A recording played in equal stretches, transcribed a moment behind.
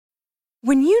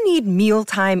When you need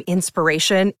mealtime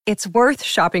inspiration, it's worth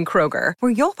shopping Kroger,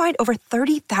 where you'll find over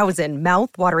 30,000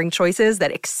 mouth-watering choices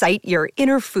that excite your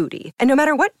inner foodie. And no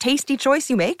matter what tasty choice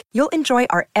you make, you'll enjoy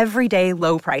our everyday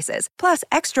low prices, plus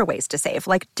extra ways to save,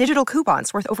 like digital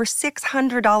coupons worth over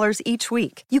 $600 each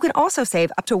week. You can also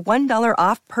save up to $1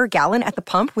 off per gallon at the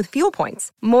pump with fuel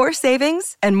points. More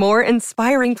savings and more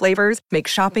inspiring flavors make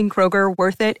shopping Kroger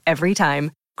worth it every time.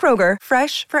 Kroger,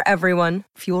 fresh for everyone.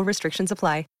 Fuel restrictions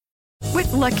apply.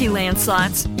 With Lucky Land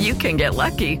Slots, you can get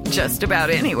lucky just about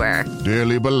anywhere.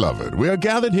 Dearly beloved, we are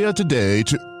gathered here today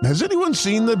to... Has anyone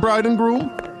seen the bride and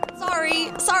groom?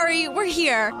 Sorry, we're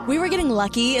here. We were getting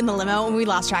lucky in the limo and we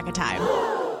lost track of time.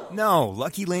 No,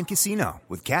 Lucky Land Casino,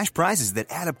 with cash prizes that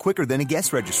add up quicker than a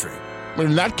guest registry.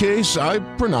 In that case, I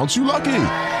pronounce you lucky.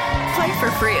 Play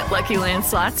for free at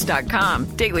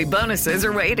LuckyLandSlots.com. Daily bonuses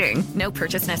are waiting. No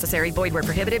purchase necessary. Void where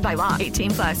prohibited by law.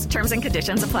 18+. Terms and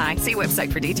conditions apply. See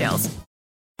website for details.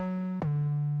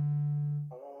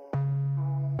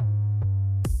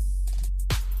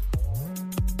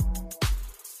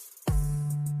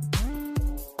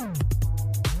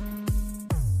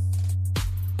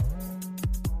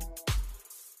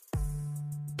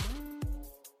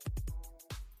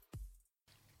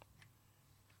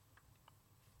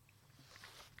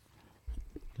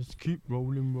 Let's keep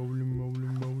rolling.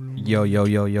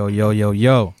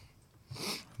 Yo.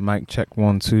 Mic check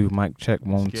 1 2. Mic check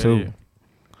 1 2.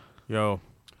 Yo.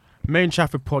 Main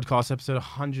Traffic Podcast, episode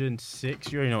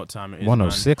 106. You already know what time it is.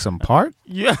 106 and part?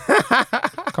 Yeah.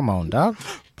 Come on, dog.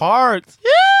 Parts.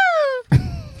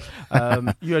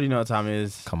 Yeah. You already know what time it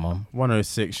is. Come on.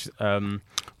 106.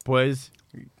 Boys,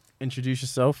 introduce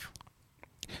yourself.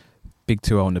 Big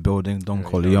 2 on the building. Don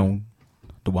Corleone.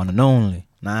 The one and only.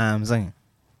 Nah, I'm saying.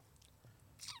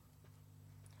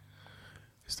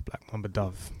 It's the Black Mamba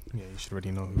Dove. Yeah, you should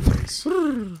already know who it is.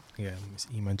 Yeah, it's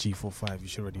Eman G45. You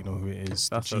should already know who it is.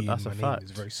 That's the G a in my fact. name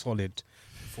is very solid.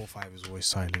 45 is always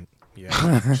silent. Yeah,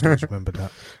 just always remember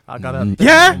that. I got that.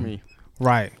 Yeah? Me.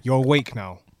 Right, you're awake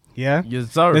now. Yeah?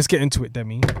 Yes, sir. Let's get into it,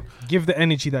 Demi. Give the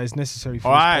energy that is necessary for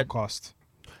All this right. podcast.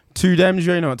 Two Dems, you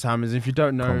already know what time it is. If you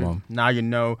don't Come know, on. now you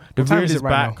know. The What time Veered is is it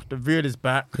right back. now? The Veered is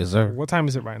back. Yes, sir. What time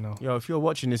is it right now? Yo, if you're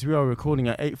watching this, we are recording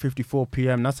at 8:54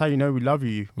 p.m. That's how you know we love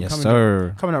you. We're Yes, coming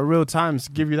sir. Coming at real times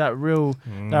to give you that real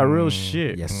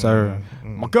shit. Yes, sir.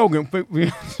 My girl can think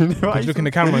we. Look in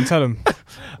the camera and tell them.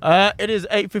 It is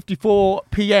 8:54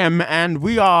 p.m. and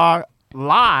we are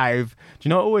live. Do you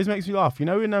know what always makes me laugh? You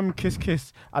know in Kiss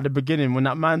Kiss at the beginning when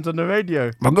that man's on the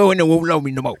radio. My girl in the won't love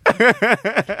me no more.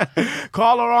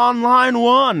 Caller on line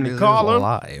 1. Caller.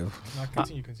 Live.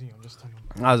 Continue. I'm just telling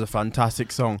you. That was a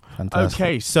fantastic song. Fantastic.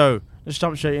 Okay, so let's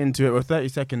jump straight into it. We're 30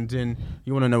 seconds in.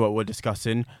 You want to know what we're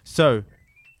discussing. So,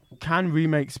 can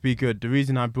remakes be good? The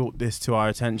reason I brought this to our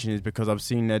attention is because I've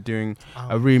seen they're doing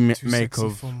a remake Too sexy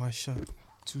of... for my shirt.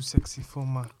 Too sexy for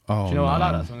my... Oh, Do you know what? I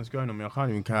like no. that song. It's going on me. I can't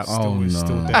even cap. Oh, no.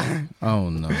 Still dead. Oh,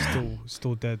 no.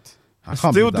 Still dead. I can't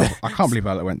Still believe that. I can't believe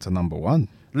that went to number 1.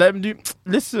 Let them do...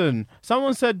 Listen,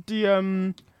 someone said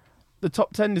the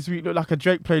top 10 this week looked like a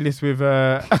Drake playlist with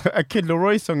a Kid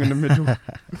Laroi song in the middle.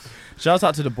 Shouts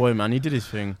out to the boy, man. He did his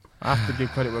thing. I have to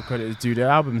give credit where credit is due. The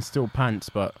album's still pants,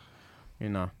 but, you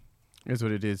know, it's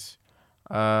what it is.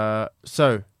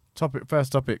 So,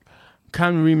 first topic.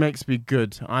 Can remakes be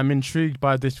good? I'm intrigued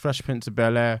by this Fresh Prince of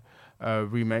Bel-Air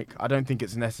remake. I don't think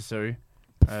it's necessary,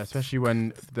 especially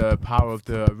when the power of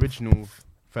the original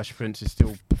Fresh Prince is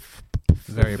still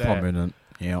Very there. prominent.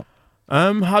 Yeah.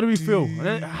 How do we feel?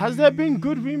 Has there been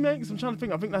good remakes? I'm trying to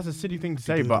think. I think that's a silly thing to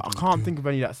say, but I can't think of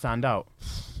any that stand out.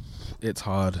 It's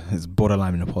hard. It's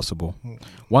borderline impossible.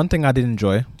 One thing I did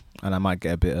enjoy, and I might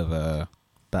get a bit of a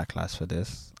backlash for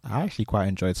this, I actually quite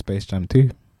enjoyed Space Jam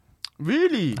 2.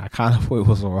 Really? I kind of thought it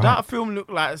was alright. That film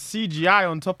looked like CGI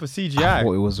on top of CGI. I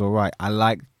thought it was alright. I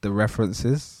liked the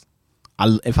references.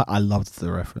 In fact, I loved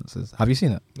the references. Have you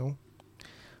seen it? No.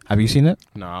 Have you seen it?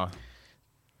 Nah.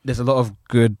 There's a lot of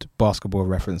good basketball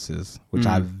references, which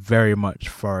I very much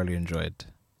thoroughly enjoyed.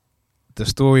 The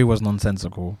story was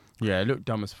nonsensical. Yeah, it looked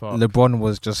dumb as fuck. LeBron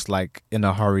was just like in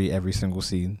a hurry every single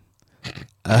scene.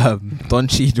 Don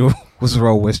Cheadle's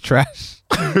role was trash.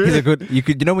 He's a good. You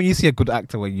know when you see a good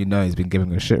actor when you know he's been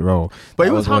given a shit role. But he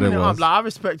That was what humming it up. Like I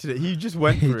respected it. He just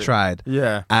went He for it. tried.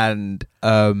 Yeah. And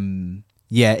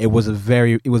yeah, it was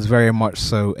very much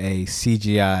so a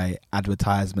CGI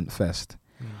advertisement fest.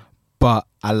 But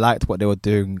I liked what they were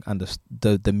doing and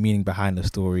the meaning behind the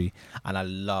story, and I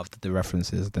loved the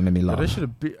references. They made me laugh. They should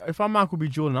have. If I'm Michael B.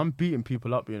 Jordan, I'm beating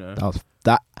people up. You know.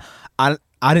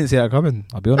 I didn't see that coming.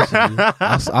 I'll be honest with you.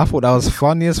 I thought that was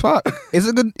funny as fuck.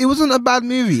 It wasn't a bad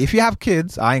movie. If you have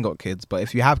kids, I ain't got kids, but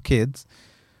if you have kids,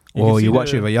 or you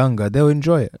watch it with a younger, they'll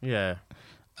enjoy it. Yeah.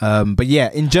 But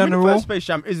yeah, in general, the first Space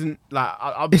Jam isn't like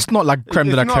it's not like creme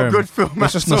de la It's creme. not a good film.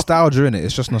 It's just nostalgia, innit?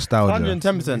 It's just nostalgia.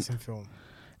 110%. Film.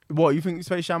 What, you think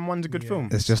Space Jam 1's a good film?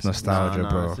 It's just nostalgia, No,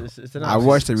 bro. it's an I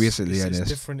watched it recently, and It's it's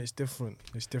different. It's different.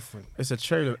 It's different. It's a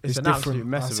trailer. It's an different. absolute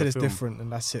mess I of said a it's film. different,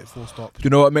 and that's it. Full stop. Do you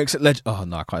know what makes it legend? Oh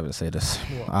no, I can't even say this.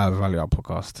 What? I value our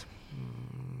podcast.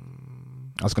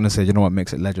 I was gonna say, you know what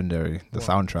makes it legendary? The What?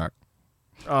 soundtrack.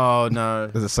 Oh no.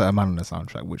 There's a certain man on the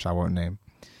soundtrack, which I won't name,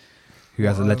 who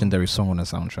has a legendary song on the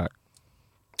soundtrack,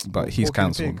 but he's Porky the Pig?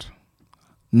 cancelled.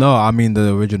 No, I mean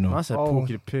the original. I said Oh.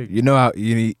 Porky the Pig. You know how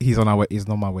he's on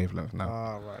my wavelength now.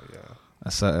 Ah, right, yeah. A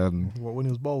certain When he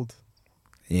was bold.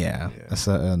 yeah, Yeah. a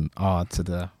certain R to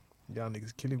the. Y'all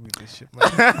niggas killing me with this shit,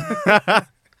 man.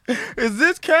 Is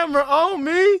this camera on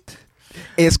me?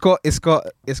 It's got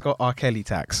R. Kelly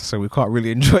tax, so we can't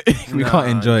really enjoy it. We Nah, can't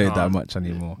enjoy it that can't. much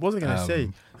anymore. What was I gonna say?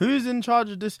 Who's in charge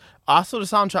of this? I saw the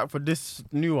soundtrack for this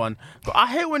new one, but I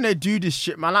hate when they do this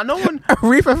shit, man. Like no one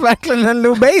Aretha Franklin and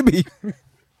Lil Baby.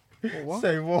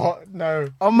 say what? No.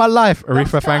 On my life,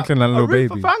 That's Aretha Franklin and Lil Aretha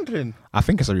Baby. Franklin. I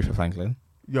think it's Aretha Franklin.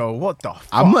 Yo, what the fuck?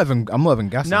 I'm not even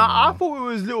guessing. Nah, I man. thought it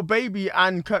was Little Baby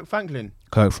and Kirk Franklin.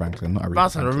 Kirk Franklin, not Aretha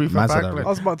That's an Franklin. Aretha Man said Franklin. I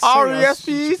was about to say.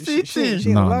 R-E-S-P-E-C-T. she ain't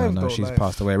No, alive, no, though, she's like,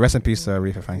 passed away. Rest in peace to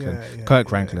Aretha Franklin. Yeah, Kirk yeah.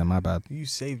 Franklin, my bad. You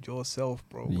saved yourself,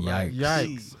 bro. Yikes.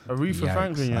 Yikes. Aretha Yikes.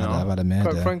 Franklin, you I've know. had a man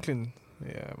Kirk there. Franklin.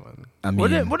 Yeah, man. I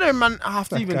What mean, do man have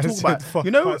to even Guy talk said, about? "Fuck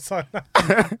You know, my son."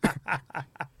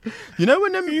 you know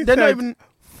when He they're not said- even.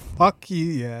 Fuck you,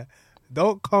 yeah.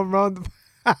 Don't come round.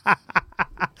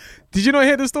 Did you not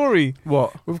hear the story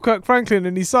What? with Kirk Franklin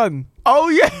and his son? Oh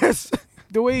yes.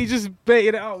 The way he just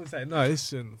baited it out. It's like, no,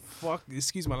 listen, fuck,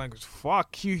 excuse my language.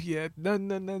 Fuck you, yeah. No,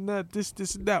 this,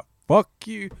 and that. Fuck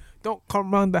you. Don't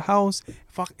come round the house.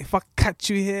 If I catch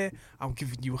you here, I'm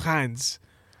giving you hands.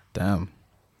 damn.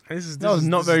 And this is That was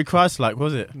not very Christ-like,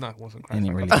 was it? No, it wasn't Ain't Christ.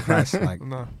 it really Christ like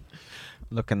No.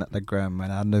 looking at the gram,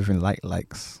 man? I don't even like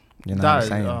likes. You know That what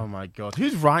is, I'm saying? oh my god,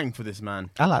 who's writing for this man?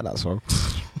 I like that song.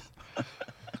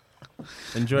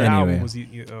 Enjoy The it. Anyway.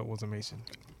 album was amazing.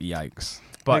 Yikes.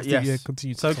 But Next, yes. yeah,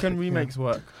 continue to So topic, can yeah. remakes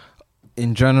work?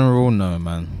 In general, no,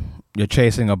 man. You're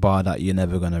chasing a bar that you're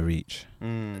never gonna reach,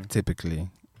 Mm. typically.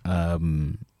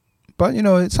 But you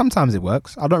know, sometimes it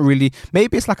works. I don't really.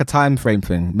 Maybe it's like a time frame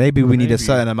thing. Maybe we need a Maybe.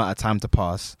 certain amount of time to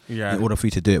pass Yeah. in order for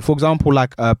you to do it. For example,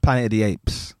 like Planet of the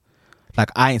Apes. Like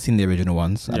I ain't seen the original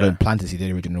ones. I Yeah. don't plan to see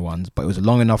the original ones. But it was a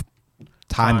long enough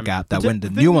time Time. gap that The when the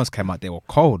thing- new ones came out, they were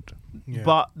cold. Yeah.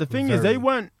 But the thing is, they Very.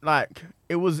 weren't like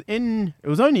it was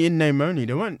only in name only.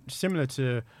 They weren't similar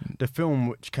to the film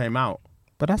which came out.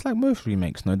 But that's like most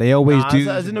remakes, no? They always Nah, do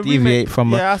as in a deviate remake-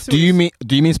 from. yeah, I see Do what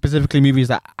you you mean specifically movies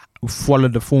that follow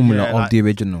the formula Yeah, of like- the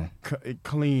original?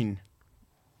 Clean,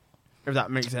 if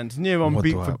that makes sense. Near on What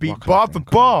beat do for I- beat, what can I bar for think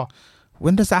of? bar.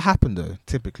 When does that happen though?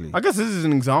 Typically, I guess this is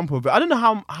an example of it. I don't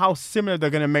know how similar they're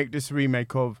going to make this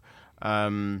remake of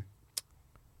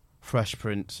Fresh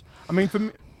Prince. I mean, for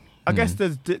me, I guess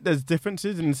there's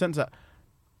differences in the sense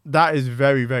that is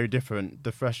very, very different.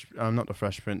 The not the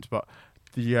Fresh Prince, but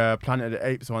the Planet of the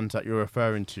Apes ones that you're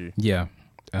referring to. yeah.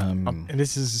 And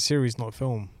this is a series, not a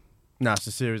film. Nah, it's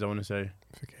a series. I want to say.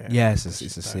 Okay. Yeah, it's a That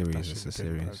series. should It's a be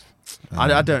series. different.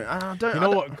 I don't. You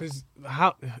know what?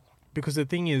 Because the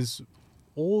thing is,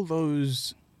 all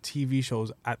those TV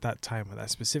shows at that time, at that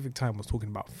specific time, was talking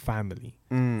about family.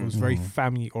 It was very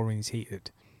family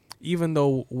orientated. Even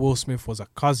though Will Smith was a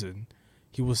cousin,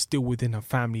 he was still within a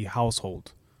family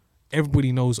household.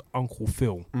 Everybody knows Uncle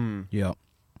Phil. Yep.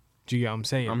 Do you get what I'm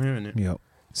saying? I'm hearing it. Yep.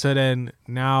 So then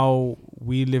now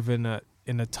we live in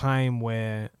a time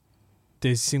where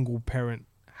there's single parent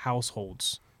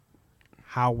households.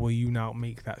 How will you now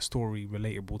make that story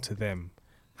relatable to them?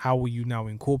 How will you now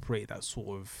incorporate that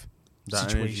sort of That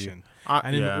situation? energy.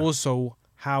 And then Yeah. also,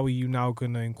 how are you now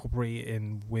going to incorporate it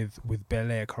in with Bel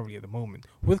Air currently at the moment?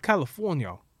 With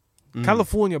California.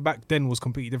 California back then was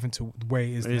completely different to where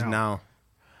it is It is now. now.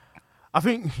 I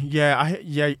think, yeah,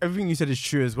 everything you said is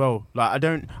true as well. Like,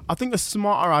 I think a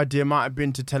smarter idea might have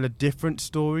been to tell a different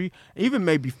story, even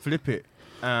maybe flip it.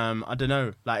 I don't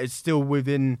know. Like, it's still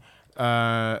within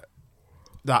that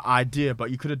idea, but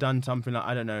you could have done something like,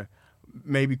 I don't know,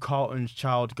 maybe Carlton's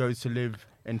child goes to live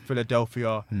in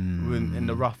Philadelphia in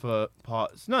the rougher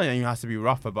parts. No, it has to be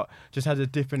rougher, but just has a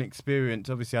different experience.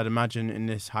 Obviously, I'd imagine in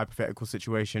this hypothetical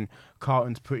situation,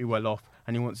 Carlton's pretty well off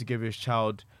and he wants to give his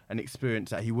child an experience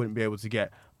that he wouldn't be able to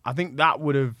get. I think that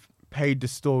would have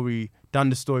done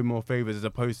the story more favors as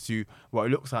opposed to what it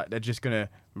looks like they're just going to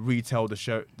retell the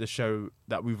show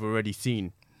that we've already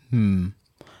seen.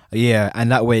 Yeah,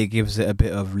 and that way it gives it a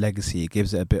bit of legacy. It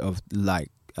gives it a bit of like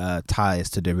ties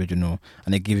to the original,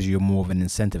 and it gives you more of an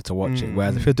incentive to watch it.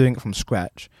 Whereas if you're doing it from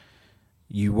scratch,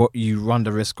 you run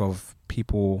the risk of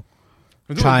people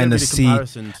trying to see.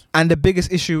 And the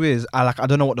biggest issue is, I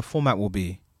don't know what the format will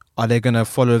be. Are they gonna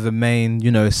follow the main,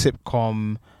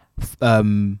 sitcom,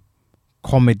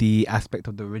 comedy aspect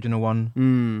of the original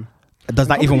one? Does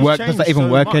that even work? Does that even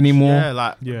work anymore?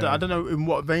 I don't know in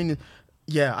what vein.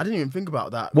 Yeah, I didn't even think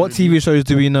about that. What TV shows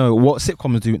do we know? What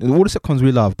sitcoms do we know? All the sitcoms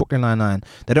we love, Brooklyn Nine-Nine,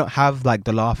 they don't have like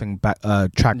the laughing back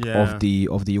track of the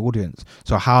audience.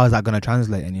 So how is that going to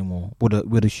translate anymore? Would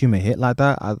the humor hit like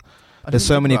that? There's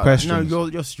so many questions. No,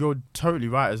 you're totally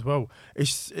right as well.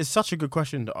 It's such a good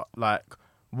question. Like,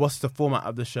 what's the format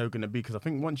of the show going to be? Because I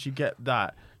think once you get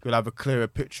that, you'll have a clearer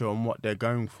picture on what they're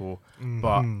going for.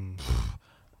 But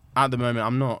at the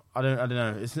moment, I don't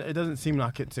know. It doesn't seem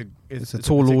like it's a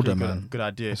tall order, man. Good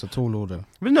idea. It's a tall order.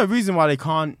 There's no reason why they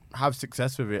can't have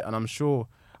success with it, and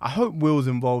I hope Will's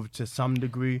involved to some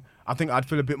degree. I think I'd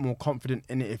feel a bit more confident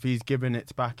in it if he's given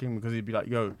its backing, because he'd be like,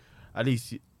 yo, at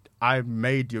least I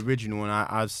made the original and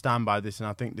I stand by this, and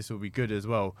I think this will be good as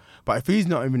well. But if he's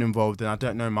not even involved, then I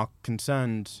don't know, my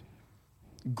concerns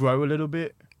grow a little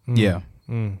bit. Yeah.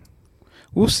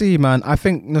 We'll see, man. I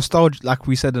think nostalgia, like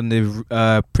we said in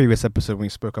the previous episode when we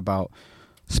spoke about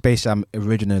Space Jam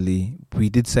originally, we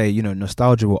did say,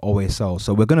 nostalgia will always sell.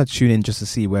 So we're going to tune in just to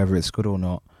see whether it's good or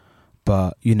not.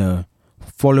 But,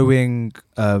 following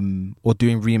or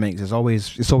doing remakes it's always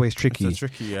tricky.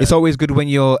 It's always good when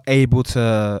you're able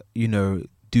to,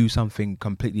 do something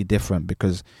completely different,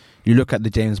 because you look at the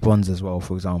James Bonds as well,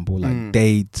 for example. Like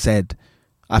they said,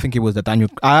 I think it was the Daniel.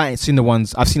 I ain't seen the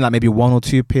ones. I've seen like maybe one or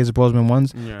two Pierce Brosnan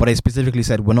ones, but they specifically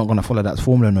said we're not going to follow that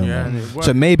formula no more.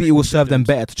 So maybe it will serve them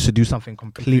better to do something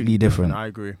completely different. I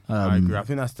agree. I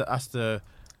think that's the.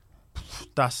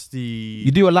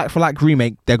 You do a like for like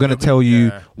remake, they're going to tell you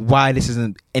why this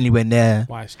isn't anywhere near.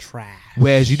 Why it's trash.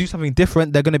 Whereas you do something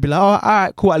different, they're going to be like, oh, all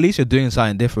right, cool. At least you're doing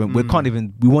something different. We won't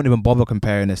even bother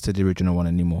comparing this to the original one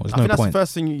anymore. There's no point. That's the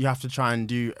first thing you have to try and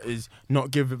do, is not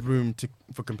give it room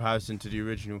for comparison to the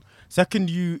original. Second,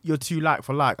 you're too like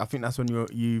for like. I think that's when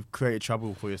you've created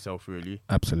trouble for yourself, really.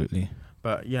 Absolutely.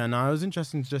 But yeah, no, it was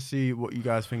interesting to just see what you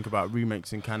guys think about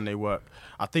remakes and can they work.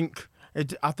 I think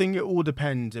it all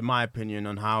depends, in my opinion,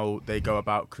 on how they go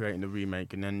about creating the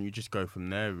remake, and then you just go from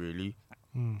there, really.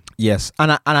 Yes,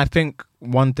 and I think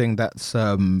one thing that's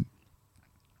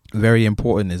very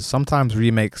important is sometimes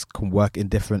remakes can work in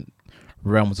different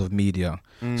realms of media.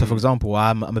 So, for example,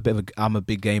 I'm a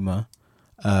big gamer,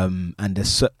 and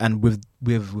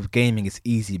with gaming it's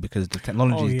easy because the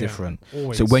technology is different.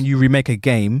 Always. So when you remake a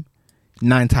game,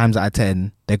 9 times out of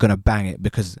 10 they're gonna bang it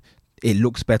because it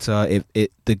looks better.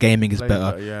 The gaming is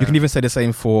better. You can even say the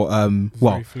same for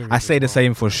the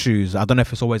same for shoes. I don't know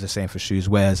if it's always the same for shoes.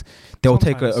 Whereas they'll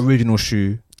take an original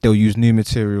shoe, they'll use new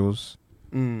materials,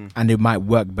 and it might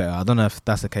work better. I don't know if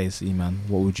that's the case, E-Man.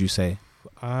 What would you say?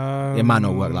 It might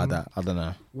not work like that. I don't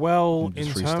know. Well,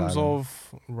 in terms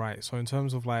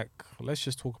of like, let's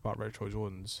just talk about retro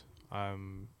Jordans.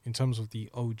 In terms of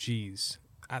the OGs,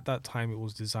 at that time it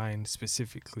was designed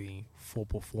specifically for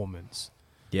performance.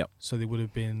 Yep. So there would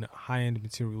have been high-end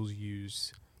materials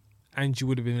used, and you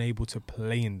would have been able to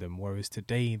play in them. Whereas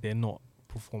today they're not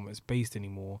performance-based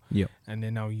anymore. Yep. And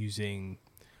they're now using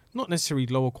not necessarily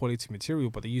lower quality material,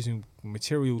 but they're using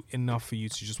material enough for you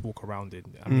to just walk around it.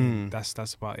 I mean,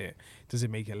 that's about it. Does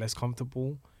it make it less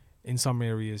comfortable? In some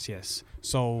areas, yes.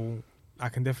 So I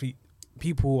can definitely,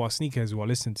 people who are sneakers who are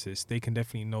listening to this, they can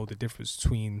definitely know the difference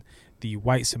between the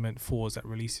white cement 4s that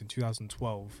released in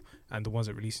 2012 and the ones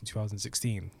that released in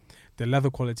 2016. The leather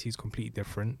quality is completely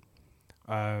different.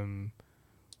 One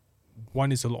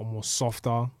is a lot more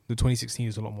softer. The 2016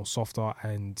 is a lot more softer,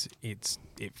 and it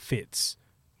fits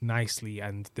nicely,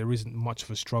 and there isn't much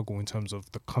of a struggle in terms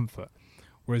of the comfort.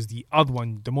 Whereas the other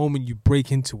one, the moment you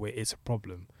break into it, it's a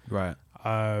problem. Right.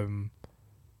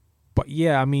 But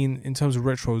yeah, I mean, in terms of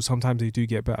retros, sometimes they do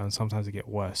get better and sometimes they get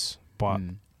worse. But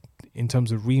in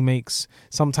terms of remakes,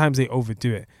 sometimes they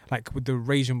overdo it. Like with the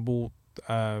Raging Bull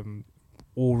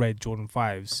all red Jordan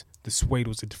 5s, the suede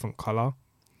was a different colour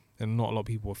and not a lot of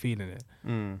people were feeling it.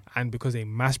 And because they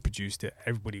mass produced it,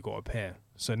 everybody got a pair.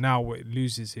 So now it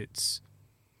loses its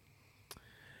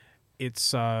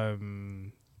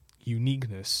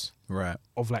uniqueness, right,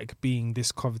 of like being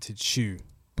this coveted shoe,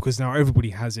 because now everybody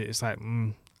has it. It's like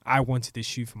I wanted this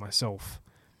shoe for myself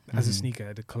as a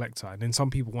sneakerhead, a collector, and then some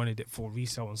people wanted it for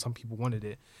resale and some people wanted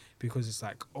it because it's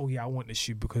like, oh yeah, I want this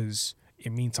shoe because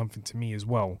it means something to me as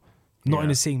well. Not in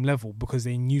the same level because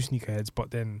they're new sneakerheads,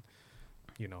 but then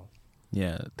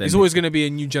Yeah, It's always going to be a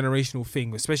new generational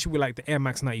thing, especially with like the Air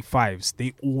Max 95s.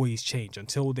 They always change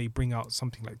until they bring out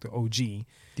something like the OG,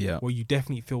 where you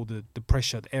definitely feel the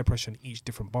pressure, the air pressure in each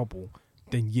different bubble.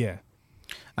 Then yeah,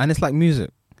 and it's like music.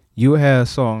 You'll hear a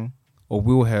song, or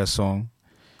we'll hear a song,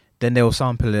 then they'll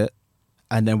sample it,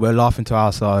 and then we're laughing to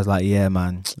ourselves like, yeah,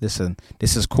 man, listen,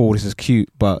 this is cool, this is cute,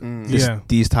 but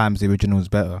these times the original is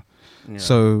better. Yeah.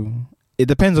 So it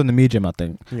depends on the medium, I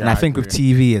think. Yeah, and I think with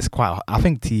TV is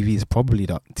TV is probably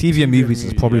TV and movies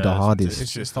is probably the hardest.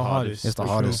 It's just the hardest. It's the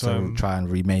hardest to try and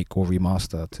remake or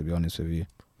remaster, to be honest with you.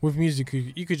 With music,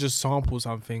 you could just sample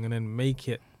something and then make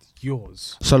it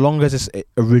yours. So long as it's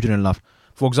original enough.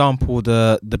 For example,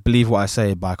 the Believe What I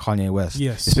Say by Kanye West.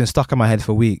 Yes. It's been stuck in my head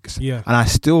for weeks. Yeah. And I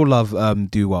still love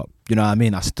Do Wop. You know what I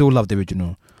mean? I still love the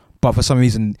original. But for some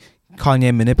reason,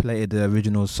 Kanye manipulated the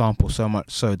original sample so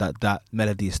much so that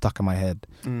melody is stuck in my head.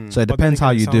 So it depends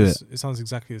how you do it. It sounds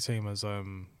exactly the same as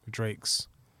Drake's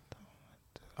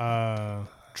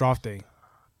Draft Day.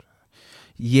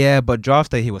 Yeah, but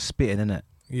Draft Day he was spitting, innit?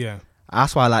 Yeah.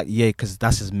 That's why I like because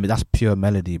that's pure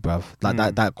melody, bruv.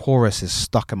 Like that chorus is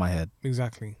stuck in my head.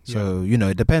 Exactly. So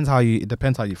it depends how you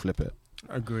flip it.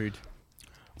 Agreed.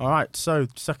 All right. So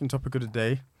second topic of the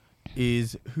day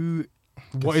is who.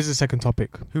 What is the second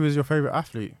topic? Who is your favorite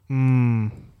athlete?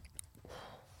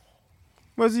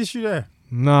 Where's the issue there?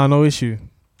 Nah, no issue.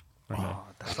 Okay.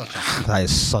 That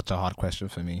is such a hard question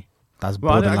for me. That's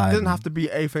well, borderline. it doesn't have to be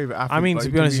a favorite athlete. I mean, to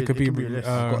be honest, it could be a list.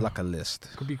 I've got like a list.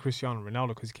 Could be Cristiano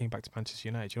Ronaldo because he came back to Manchester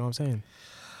United. You know what I'm saying?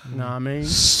 Nah, I mean,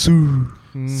 Sue.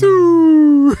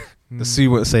 The Sue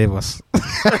won't save us.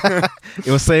 It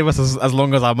will save us as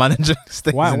long as our manager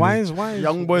stays. Why is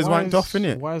young boys wanked off in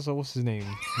it? Why is what's his name?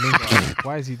 Lingard.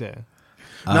 Why is he there?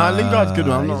 Nah, Lingard's good.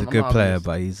 He's a good player,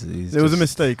 but he's it was a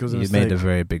mistake. He made a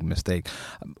very big mistake.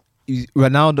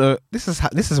 Ronaldo. This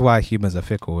is why humans are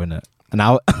fickle, innit? And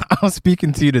I was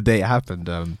speaking to you the day it happened.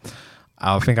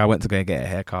 I think I went to go get a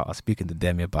haircut. I was speaking to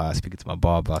Demi about it. I was speaking to my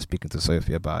barber. I was speaking to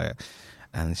Sophie about it.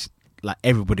 And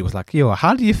everybody was like, yo,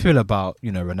 how do you feel about,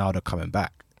 Ronaldo coming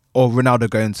back? Or Ronaldo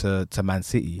going to Man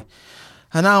City?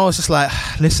 And I was just like,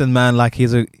 listen, man, like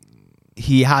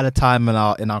he had a time in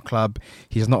our club.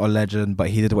 He's not a legend, but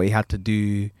he did what he had to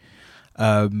do.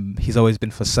 He's always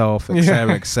been for self,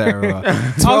 etc., etc.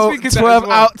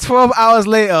 12 hours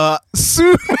later,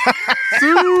 Sue.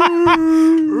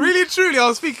 Really, truly, I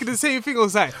was thinking the same thing. I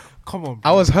was like, come on,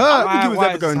 bro. I was hurt. I think he was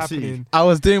ever going to see. I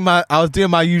was doing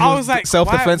my usual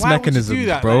self-defense mechanisms,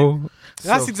 that, bro. Like,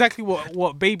 that's exactly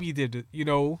what Baby did,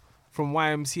 from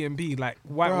YMCMB. Like,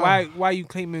 why are you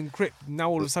claiming Crip? Now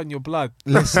all of a sudden you're blood.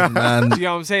 Listen, man. Do you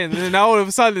know what I'm saying? And then now all of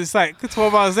a sudden it's like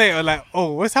 12 hours later, like,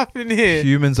 oh, what's happening here?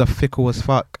 Humans are fickle as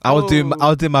fuck. I was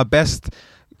doing my best.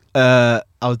 I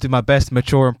was doing my best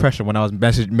mature impression when I was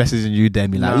messaging you,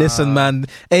 Demi. Like, listen, man,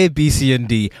 A, B, C, and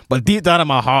D. But deep down in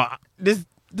my heart, this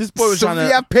boy was trying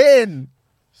to pin.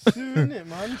 Soon it,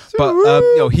 man.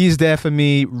 But he's there for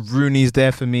me. Rooney's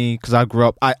there for me because I grew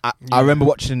up. I remember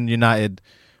watching United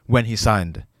when he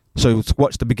signed. So to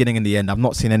watch the beginning and the end. I've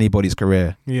not seen anybody's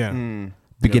career. Yeah.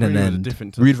 Beginning and end.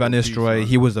 Ruud van Nistelrooy,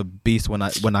 he was a beast when I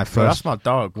first. That's my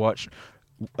dog. Watched.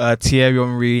 Thierry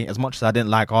Henry. As much as I didn't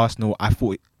like Arsenal, I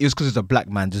thought it was because he's a black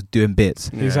man just doing bits.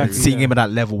 Yeah, exactly. Seeing him at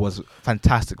that level was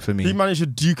fantastic for me. He managed to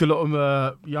duke a lot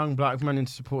of young black men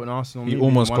into supporting Arsenal. He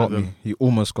almost got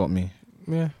me.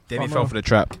 Yeah. Then he fell for the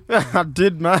trap. I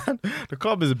did, man. The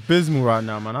club is abysmal right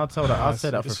now, man. I'll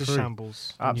say that for free.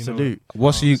 Shambles. Absolute.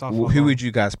 Who would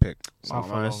you guys pick?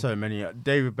 Man, there's so many.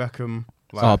 David Beckham.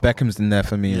 Beckham's in there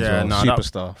for me as well.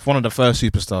 Superstar. One of the first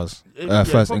superstars.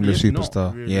 First English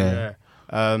superstar. Really, yeah.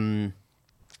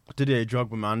 Didier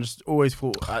Drogba, man, just always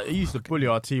thought he used to bully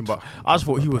our team, but I just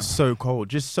thought he was so cold,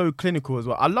 just so clinical as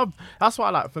well. That's why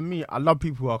I love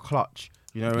people who are clutch.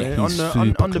 On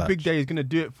the big day, he's gonna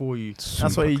do it for you.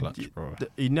 That's why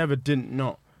he never didn't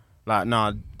not.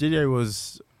 Didier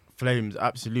was flames,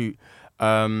 absolute.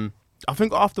 I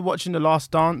think after watching The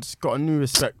Last Dance, got a new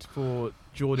respect for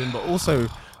Jordan, but also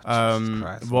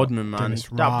Rodman, man.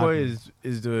 That boy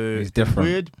is different.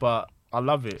 Weird, but I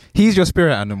love it. He's your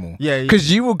spirit animal. Yeah. Because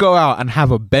you will go out and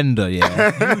have a bender,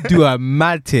 yeah. You do a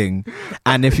mad thing.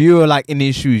 And if you're in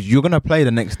his shoes, you're going to play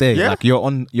the next day. Yeah. You're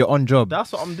on job.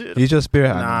 That's what I'm doing. He's your spirit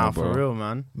animal, bro. For real,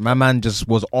 man. My man just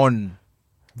was on.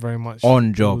 Very much.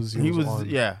 On job. He was on.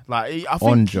 Yeah. I think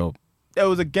on job. There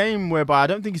was a game whereby I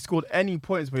don't think he scored any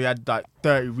points, but he had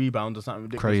 30 rebounds or something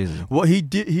ridiculous. Crazy. What he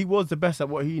did, he was the best at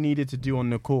what he needed to do on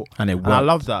the court. And it worked. And I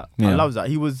love that. Yeah. I love that.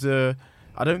 He was...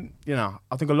 I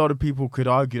think a lot of people could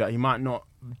argue that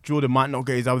Jordan might not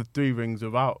get his other 3 rings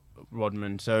without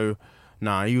Rodman. So,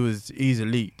 he's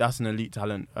elite. That's an elite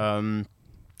talent. I'm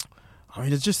I mean,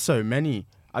 there's just so many.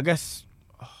 I guess.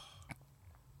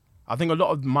 I think a lot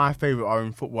of my favourite are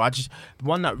in football. The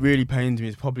one that really pains me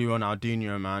is probably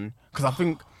Ronaldinho, man. Because I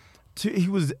think he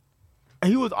was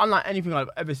unlike anything I've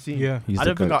ever seen. Yeah. He's I the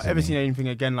don't think GOAT I've to ever me. seen anything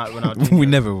again like Ronaldinho. We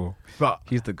never will. But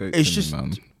He's the GOAT it's to just me,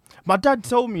 man. my dad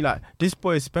told me like this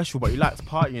boy is special, but he likes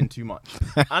partying too much,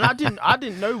 and I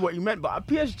didn't know what he meant. But at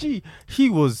PSG,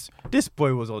 this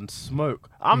boy was on smoke.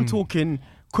 I'm talking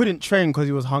couldn't train because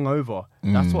he was hungover.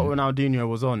 That's what Ronaldinho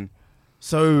was on.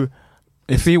 So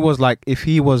If he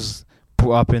was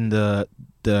brought up in the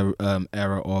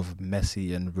era of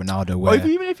Messi and Ronaldo, where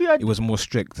even if he had, it was more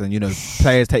strict and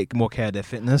players take more care of their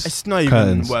fitness. it's not even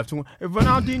Curtains. worth talking. If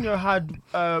Ronaldinho had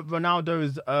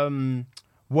Ronaldo's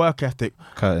work ethic,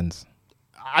 Curtains.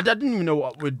 I didn't even know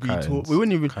what would be Curtains. taught. We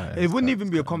wouldn't even. Curtains, It wouldn't curtains, even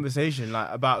be a conversation like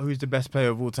about who's the best player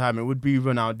of all time. It would be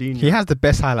Ronaldinho. He has the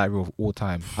best highlight reel of all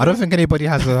time. I don't think anybody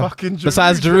has a Fucking Giroud.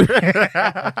 besides Giroud.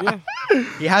 Yeah.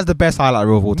 He has the best highlight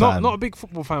reel of all time. Not a big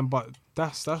football fan, but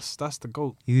that's the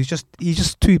GOAT. He's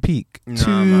just too peak. Nah, Too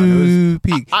man,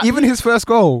 peak. Even his first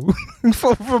goal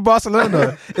for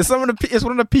Barcelona, it's one of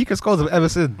the peakest goals I've ever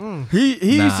seen. He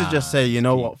used to Nah. just say, you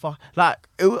know what, fuck. Like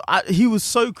he was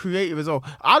so creative as well.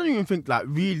 I don't even think like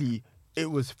really it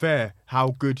was fair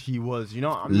how good he was. You know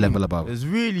what I mean? Level above. There's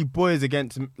really boys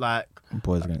against him, like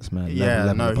Boys against men. yeah,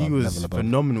 level no, above, he was level above.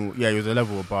 phenomenal. Yeah, he was a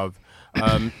level above.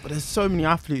 But there's so many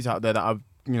athletes out there that I've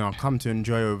come to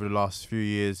enjoy over the last few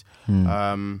years.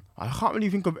 I can't really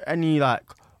think of any like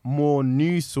more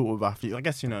new sort of athletes. I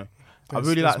guess I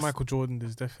really There's like Michael Jordan.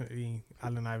 There's definitely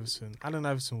Allen Iverson. Allen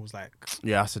Iverson was like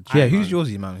Yeah, that's a Yeah, dream, who's man.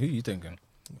 yours, man? Who you thinking?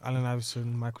 Allen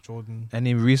Iverson, Michael Jordan.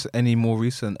 Any more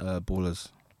recent ballers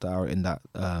that are in that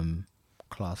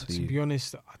class for To you? be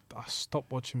honest, I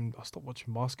stopped watching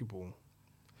basketball.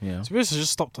 Yeah. To be honest, I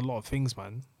just stopped a lot of things,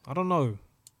 man. I don't know.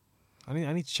 I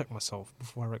need to check myself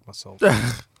before I wreck myself.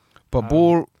 But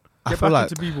ball, I Get feel back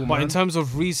like into people, But man. in terms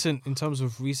of recent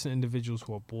individuals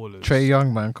who are ballers, Trey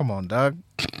Young, man, come on, dog.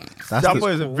 that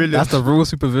boy is a villain. That's the real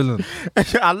super villain.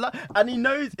 And he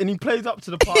knows, and he plays up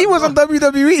to the part. He was on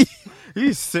WWE.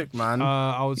 He's sick, man.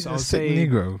 I would He's a say sick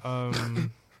Negro.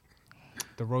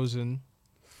 DeRozan,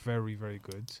 very very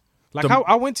good. Like Dem-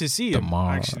 I went to see him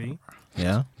DeMar. actually.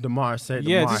 Yeah. DeMar said,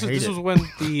 Yeah, DeMar this was when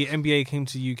the NBA came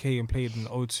to UK and played in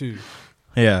 02,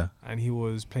 Yeah. and he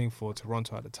was playing for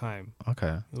Toronto at the time.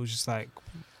 Okay. It was just like,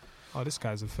 oh, this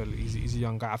guy's a fella. He's a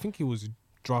young guy. I think he was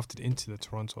drafted into the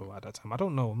Toronto at that time. I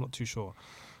don't know. I'm not too sure.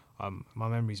 My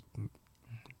memory's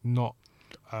not.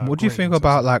 What do you great think in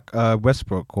about terms like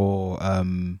Westbrook or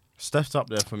Steph's up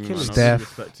there for me. Killers. Man. I really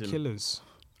Steph. respect of him. killers?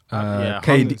 Yeah, KD?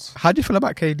 hundreds. How do you feel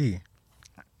about KD?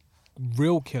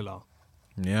 Real killer.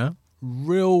 Yeah.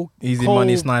 Real Easy cold,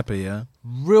 money sniper, yeah.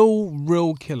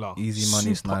 Real killer. Easy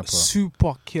money sniper.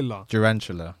 Super killer.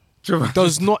 Durantula.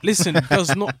 Does not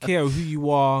care who you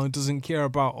are. Doesn't care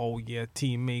about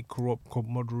teammate,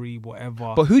 camaraderie,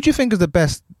 whatever. But who do you think is the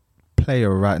best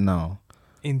player right now?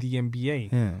 in the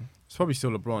NBA, Yeah. It's probably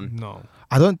still LeBron. no.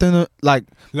 I don't know. Like,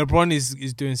 LeBron is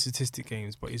doing statistic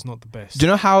games, but he's not the best. do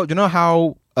you know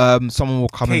how someone will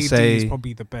come and KD say is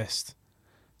probably the best.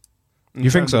 In You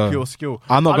think terms of so? Pure skill.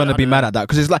 I'm not I going to don't be know. mad at that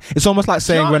because it's almost like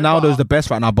saying Yeah, Ronaldo's but- the best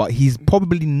right now, but he's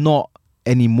probably not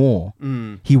anymore.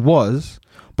 He was,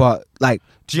 but like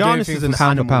Giannis think is an for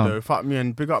pound for animal pound. though. Fuck me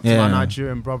and big up to Yeah. my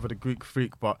Nigerian brother, the Greek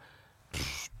freak. But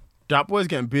that boy's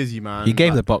getting busy, man. he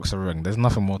gave the Like, box a ring. There's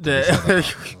nothing more to be Yeah. said.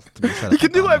 To be said he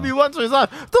can do about whatever that. he wants with his life.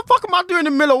 The fuck am I doing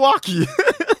in Milwaukee?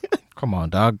 Come on,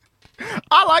 dog.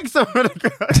 I like some of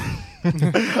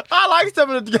the I like some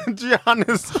of the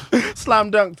Giannis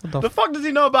slam dunked. The fuck does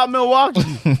he know about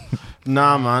Milwaukee?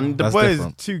 Nah, man. The That's boy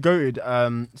different. is too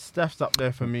goated. Steph's up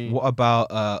there for me. What about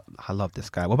I love this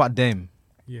guy. What about Dame?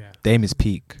 Yeah, Dame is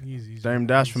peak. he's Dame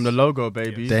Dash from the logo,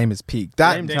 baby. Dame is peak.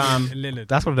 That Dame time. Lillard.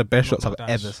 that's one of the best shots Not I've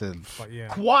Dash, ever seen. But yeah,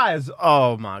 Quires.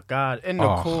 Oh my god. In the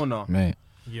Oh, corner. mate.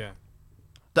 yeah.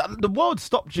 The world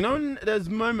stopped. You know when there's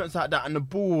moments like that and the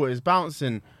ball is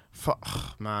bouncing.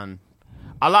 Man.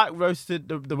 I like roasted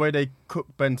the way they cook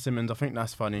Ben Simmons. I think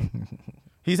that's funny.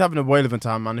 He's having a whale of a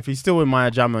time, man. If he's still in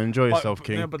Maya Jama, enjoy yourself, but,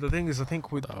 King. Yeah, but the thing is, I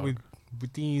think with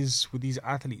these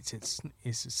athletes, it's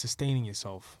sustaining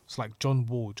yourself. It's like John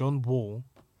Wall. John Wall,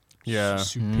 Yeah.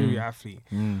 superior athlete.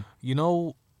 You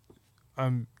know,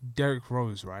 Derrick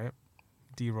Rose, right?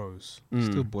 D Rose.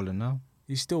 Still balling now.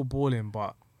 He's still balling,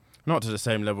 but Not to the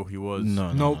same level he was.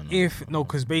 no,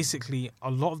 because basically a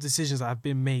lot of decisions that have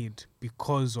been made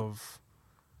because of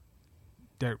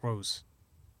Derrick Rose,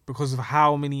 because of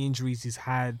how many injuries he's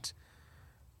had,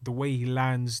 the way he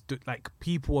lands. Like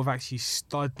people have actually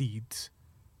studied,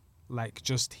 like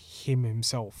just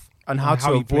himself. and how to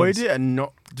how he avoid plays. it and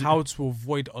not. How to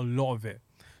avoid a lot of it.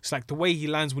 It's like the way he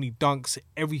lands when he dunks,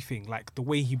 everything. Like the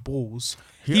way he balls.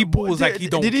 He balls like he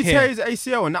don't care. Did he tear his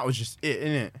ACL and that was just it,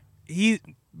 innit? He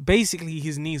basically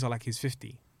his knees are like he's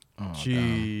 50. Oh,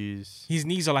 Jeez. His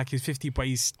knees are like he's 50, but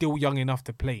he's still young enough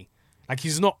to play. Like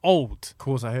he's not old. Of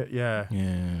course, I heard. Yeah.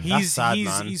 Yeah. He's sad,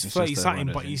 man. he's It's 30 just something, one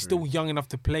of but those he's still injuries. young enough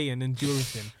to play and then do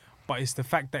everything. But it's the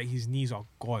fact that his knees are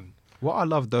gone. What I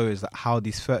love though is that how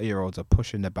these 30-year-olds are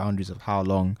pushing the boundaries of how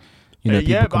long, you know,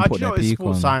 people yeah, can but put you know, their it's peak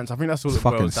sports on. science. I think that's all It's it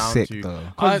fucking boils down sick to.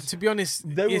 though. To be honest,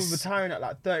 They were it's- retiring at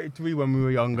like 33 when we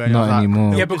were younger. and Not it was like,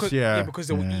 anymore. they yeah, were because just- yeah, because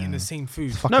they were Yeah. eating the same food.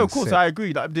 It's fucking No, of course, sick. I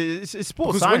agree. Like, it's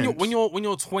sports Because science. when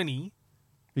you're 20, you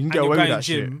can and get you're away with going that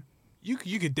gym, shit.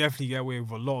 you could definitely get away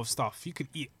with a lot of stuff. You could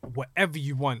eat whatever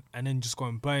you want and then just go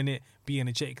and burn it, be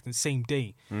energetic the same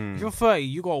day. If you're 30,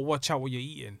 you gotta watch out what you're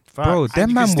eating. Bro, Facts. And them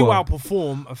you man can still were.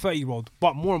 outperform a 30-year-old.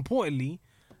 But more importantly,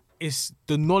 it's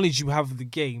the knowledge you have of the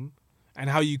game and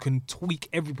how you can tweak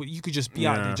everybody. You could just be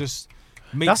out there, Yeah. just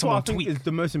make That's what I someone think tweak. is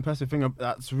the most impressive thing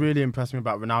that's really impressed me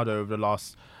about Ronaldo over the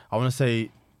last, I want to say,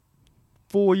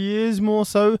 4 years more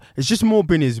so. It's just more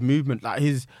been his movement. Like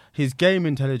his game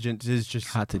intelligence is just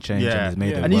Had to change and he's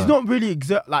made it and he's work. not really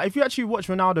like if you actually watch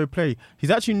Ronaldo play, he's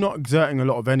actually not exerting a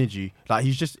lot of energy. Like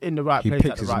he's just in the right He place at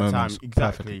picks the his right time. moments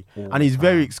Exactly. perfectly all And he's the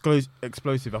very time.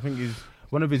 explosive. I think he's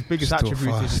one of his biggest Still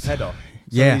attributes is his fast. header. So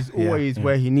Yeah, he's yeah, always yeah.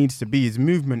 where he needs to be. His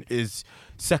movement is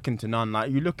second to none.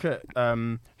 Like you look at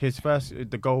his first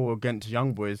the goal against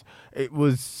Young Boys,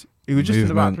 he was just in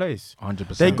the right Movement, place.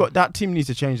 100%. They got that team needs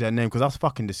to change their name because that's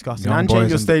fucking disgusting. Young And boys change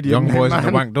your in- stadium. Young boys in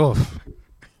the man. Wankdorf.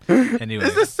 Anyway.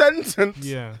 It's a sentence.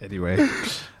 yeah. Anyway.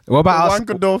 What about us?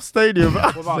 Wankdorf Stadium.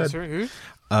 What about sorry,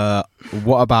 who?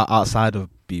 What about outside of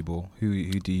Beeble? Who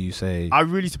do you say? I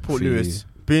really support For you. Lewis.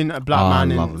 Being a black I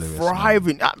man love and Lewis,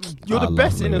 thriving. You're I the love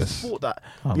best in a Lewis. sport that,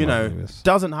 I you know, love Lewis.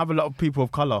 doesn't have a lot of people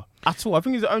of colour at all. I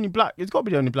think he's the only black. He's got to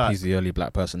be the only black. He's the only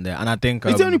black person there, and I think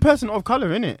He's the only person of colour,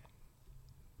 innit?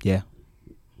 yeah,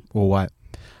 all white.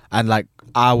 And like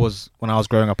when I was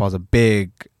growing up, I was a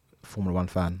big Formula One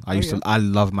fan. I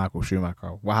love Michael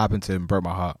Schumacher. What happened to him broke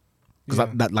my heart because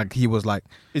Yeah. that like he was like,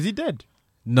 Is he dead?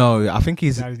 no, I think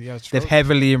he's. Yeah, They've stroke.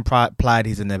 heavily implied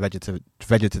he's in a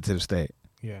vegetative state.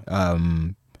 Yeah.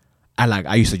 And like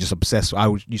I used to just obsess.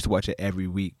 Used to watch it every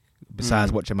week.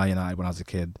 Besides watching Man United when I was a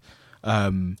kid,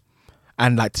 and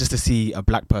like just to see a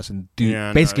black person do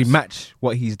Yeah, basically no, it's- match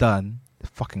what he's done,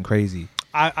 fucking crazy.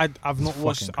 I've not It's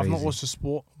watched. fucking I've not crazy. watched the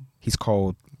sport, He's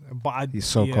cold. but He's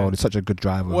so yeah. cold. He's such a good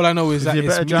driver. All I know is Is that he a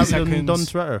it's better driver than milliseconds. Don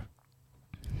Toretto?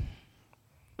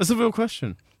 That's a real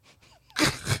question.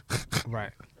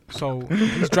 Right. So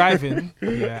he's driving,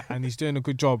 yeah, and he's doing a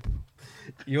good job.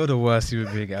 You're the worst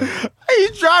human being ever.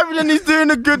 He's driving and he's doing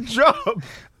a good job.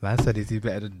 Man said he's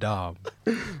better than Dom.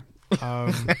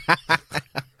 Um,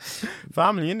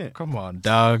 Family, innit? Come on,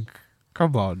 Doug.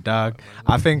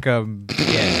 I think yeah,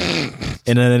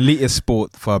 in an elitist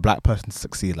sport for a black person to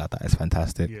succeed like that is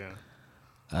fantastic.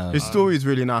 yeah. His story is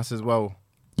really nice as well.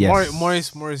 Yes.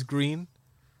 Morris Green.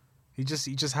 He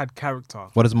just had character.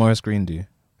 What does Morris Green do?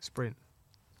 Sprint.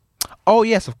 Oh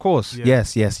yes, of course. Yeah.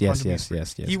 Yes. 100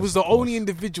 Yes. He was the only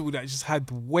individual that just had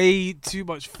way too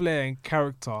much flair and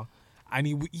character, and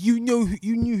you knew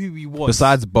who he was.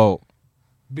 Besides Bolt,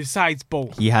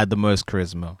 Bolt. he had the most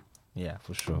charisma. Yeah,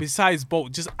 for sure. Besides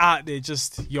Bolt, just out there,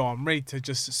 I'm ready to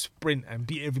just sprint and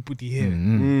beat everybody here.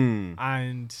 Mm-hmm.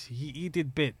 And he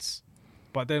did bits,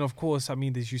 but then of course, I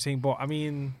mean, there's Usain Bolt. I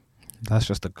mean, That's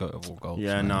just the goat of all goats.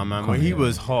 Yeah, nah, man. Can't When he hear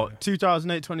was him. hot.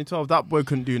 2008, 2012, that boy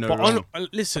couldn't do no but wrong.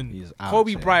 listen, He's out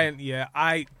Kobe there. Bryant. Yeah,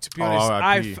 to be honest,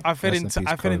 R.I.P. I fell Rest in into peace,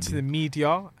 I fell into Kobe. the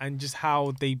media and just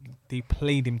how they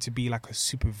played him to be like a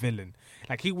super villain.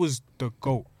 Like he was the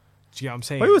GOAT. Do you know what I'm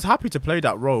saying? But he was happy to play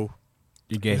that role.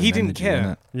 You gave He him didn't energy, care.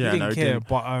 innit? Yeah, he no, didn't he care. didn't.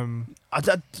 But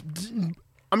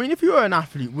I mean, if you were an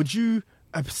athlete, would you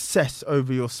obsess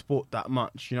over your sport that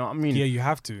much? You know what I mean? yeah, you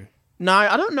have to. No,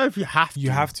 I don't know if you have to.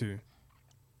 You have to.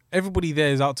 Everybody there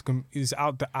is out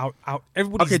to out.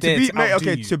 Everybody's Okay, there to be to mate, outdo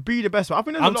okay, you. to be the best. I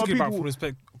think there's I'm a lot of talking about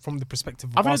people. from the perspective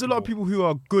of I think there's a lot of basketball. people who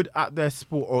are good at their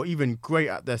sport or even great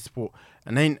at their sport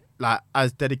and ain't like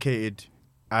as dedicated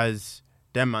as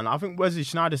them, man. I think Wesley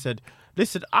Schneider said,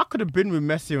 "Listen, I could have been with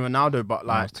Messi and Ronaldo, but I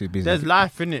like, was too busy. there's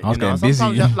life in it. I was You know, getting busy.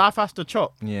 sometimes life has to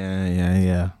chop.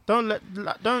 Yeah.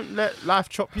 Don't let life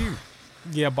chop you.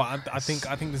 Yeah, but I think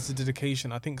there's a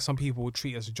dedication. I think some people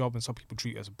treat it as a job and some people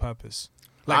treat it as a purpose.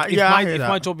 Like yeah, I if hear my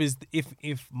that. job is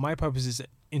if my purpose is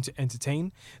to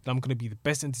entertain, then I'm gonna be the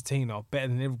best entertainer, better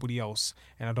than everybody else,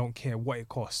 and I don't care what it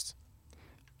costs.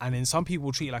 And then some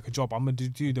people treat it like a job. I'm gonna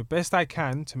do the best I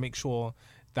can to make sure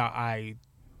that I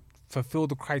fulfill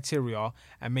the criteria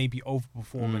and maybe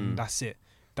overperform, and that's it.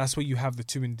 That's where you have the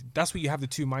two. That's where you have the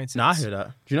two mindsets. Nah, I hear that.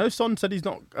 Do you know Son said he's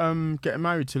not getting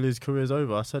married till his career's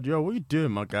over? I said, yo, what are you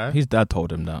doing, my guy? His dad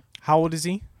told him that. How old is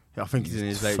he? Yeah, I think he's in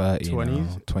his late 30 20s.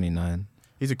 now, 29.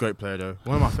 He's a great player, though.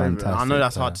 One of my favourites. I know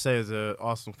that's hard to player. say as an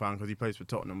Arsenal fan because he plays for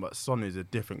Tottenham, but Son is a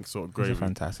different sort of He's gravy. a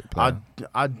fantastic player.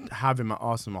 I'd have him at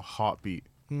Arsenal a heartbeat.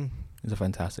 He's a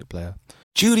fantastic player.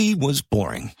 Judy was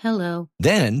boring. Hello.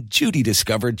 Then Judy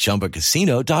discovered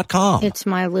ChumbaCasino.com. It's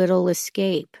my little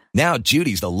escape. Now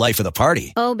Judy's the life of the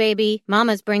party. Oh, baby,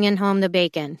 mama's bringing home the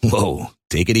bacon. Whoa,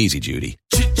 take it easy, Judy.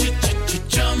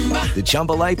 The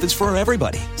Chumba life is for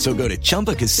everybody. So go to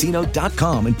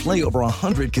ChumbaCasino.com and play over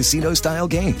 100 casino-style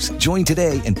games. Join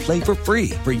today and play for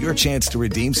free for your chance to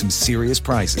redeem some serious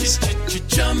prizes.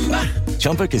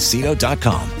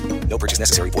 ChumbaCasino.com. No purchase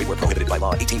necessary. Void where prohibited by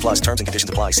law. 18 plus terms and conditions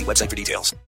apply. See website for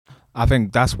details. I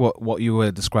think that's what you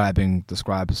were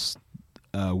describes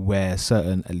where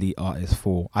certain elite artists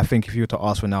fall. I think if you were to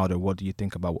ask Ronaldo, what do you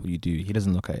think about what you do? He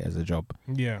doesn't look at it as a job.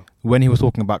 Yeah. When he was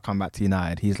talking about coming back to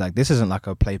United, he's like, this isn't like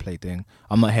a play thing.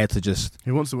 I'm not here to just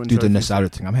He wants to win do the trophies. necessary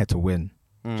thing. I'm here to win.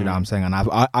 Do you know what I'm saying? And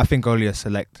I think only a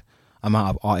select amount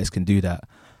of artists can do that.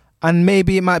 And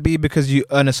maybe it might be because you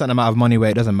earn a certain amount of money where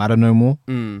it doesn't matter no more.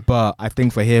 But I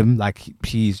think for him, like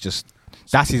he's just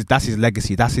that's his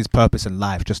legacy. That's his purpose in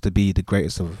life, just to be the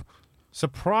greatest of.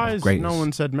 Surprised greatest. no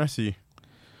one said Messi.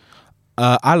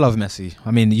 I love Messi.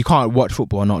 I mean, you can't watch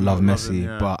football and not love love Messi. him,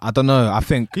 yeah. But I don't know. I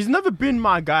think He's never been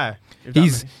my guy.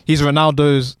 he's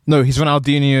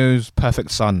Ronaldinho's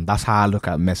perfect son. That's how I look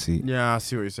at Messi. Yeah, I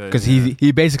see what you're saying. Because yeah.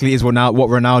 he basically is what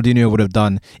Ronaldinho would have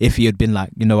done if he had been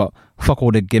like, you know what, fuck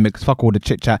all the gimmicks, fuck all the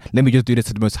chit chat. Let me just do this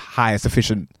to the most highest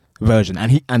efficient version.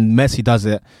 And Messi does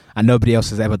it, and nobody else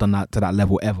has ever done that to that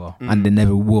level ever, and they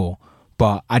never will.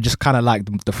 But I just kind of like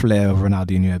the flair of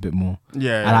Ronaldinho a bit more.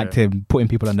 Yeah, I liked him putting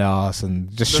people in their ass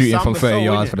and just The shooting sound from was 30 so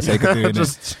yards in for the it. sake of doing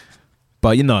Just- it.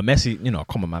 But Messi,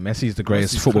 come on, man. Messi's the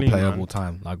greatest Messi's football clean, player man. of all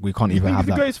time. Like, we can't You even think have he's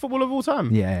the that. greatest footballer of all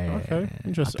time? Yeah. Okay,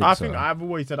 interesting. I I think think so. I've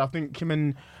always said I think him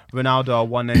and Ronaldo are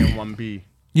 1A and 1B.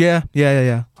 Yeah. I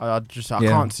Yeah.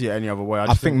 can't see it any other way.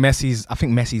 I think Messi's.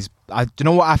 Do you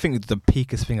know what I think the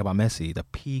peakest thing about Messi? The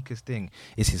peakest thing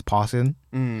is his passing.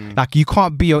 Like you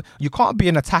can't be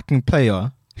an attacking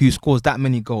player who scores that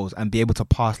many goals and be able to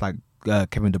pass like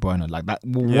Kevin De Bruyne. Like that.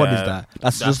 What is that?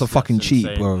 That's just a fucking cheat,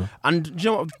 insane. bro. And do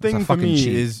you know what the It's a thing for fucking me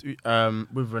cheat. is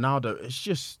with Ronaldo, it's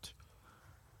just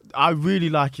I really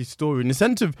like his story in the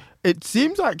sense of it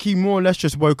seems like he more or less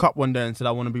just woke up one day and said,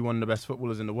 I want to be one of the best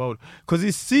footballers in the world. Because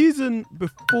his season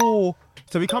before,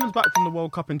 so he comes back from the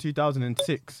World Cup in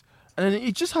 2006, and then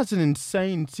he just has an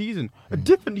insane season. A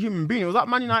different human being. It was like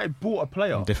Man United bought a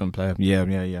player. Different player.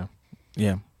 Yeah.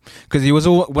 Because he was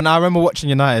all. When I remember watching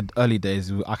United early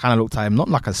days, I kind of looked at him not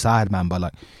like a side man, but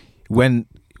like when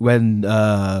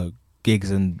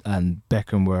Giggs and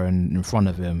Beckham were in front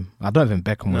of him. I don't think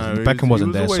Beckham was. Beckham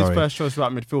wasn't there. He was Sorry. always first choice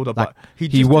right midfielder, Like, but he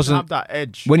he just wasn't- didn't have that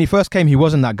edge. When he first came, he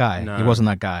wasn't that guy. No. He wasn't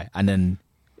that guy. And then,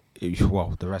 the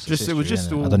rest Just is it was history,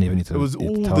 just innit? all. I don't even need to. It was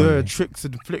all tell the you. tricks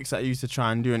and flicks that he used to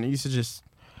try and do, and he used to just.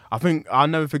 I think I'll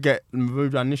never forget.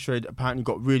 Ruben Nistelrooy apparently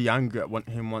got really angry at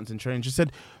him once in training. Just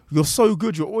said, "You're so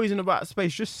good. You're always in the right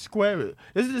space. Just square it."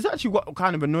 This is actually what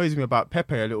kind of annoys me about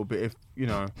Pepe a little bit. If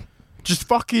just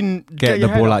fucking Get your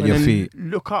the head ball up at and your then feet.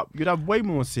 Look up. You'd have way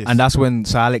more assists. And that's when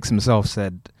Sir Alex himself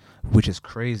said, which is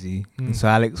crazy. Sir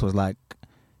Alex was like,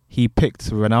 he picked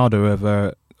Ronaldo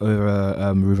over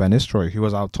Ruben Nistelrooy, who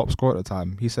was our top scorer at the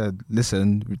time. He said,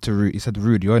 "Listen to Ruud." He said,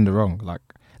 "Ruud, you're in the wrong. Like,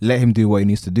 let him do what he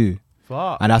needs to do."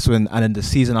 Fuck. And then the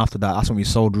season after that's when we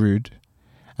sold Ruud,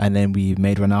 and then we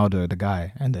made Ronaldo the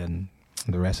guy, and then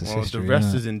the rest is Well, history. the rest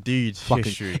innit? is indeed Fucking-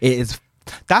 history. It is.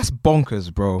 That's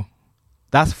bonkers, bro.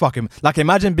 That's fucking like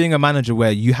imagine being a manager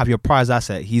where you have your prize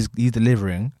asset, he's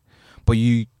delivering, but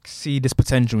you see this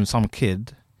potential in some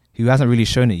kid who hasn't really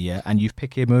shown it yet, and you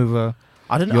pick him over.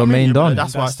 Your main don.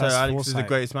 That's why That's Sir Alex is the foresight.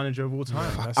 greatest manager of all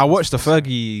time. I watched the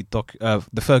Fergie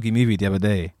the Fergie movie the other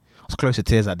day. I was close to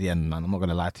tears at the end, man. I'm not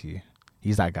gonna lie to you.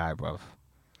 He's that guy, bro.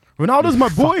 Ronaldo's my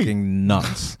boy. Fucking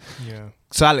nuts. Yeah.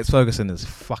 So Alex Ferguson is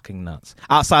fucking nuts.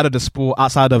 Outside of the sport,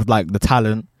 outside of like the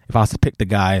talent, if I was to pick the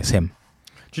guy, it's him.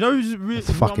 Do you know who's really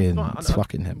It's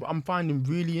fucking him. I'm finding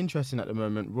really interesting at the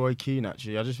moment, Roy Keane.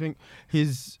 Actually, I just think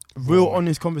his real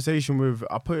honest conversation with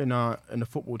I put in the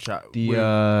football chat with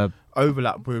The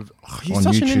overlap with he's on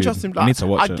such an YouTube. interesting. I need to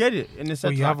watch I it. get it in the Oh,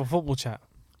 sense. you like- have a football chat.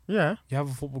 yeah. You have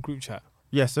a football group chat.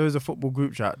 Yes, there is a football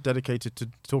group chat dedicated to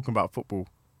talking about football.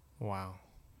 Wow.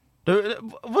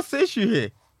 What's the issue here?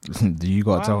 You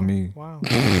gotta tell me. Wow.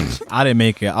 I didn't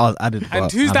make it. I did.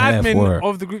 And who's the admin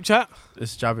of the group chat?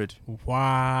 It's Javid.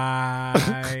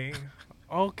 Why?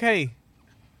 Okay.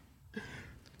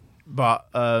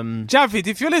 But Javid,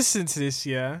 if you're listening to this,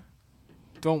 yeah,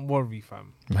 don't worry,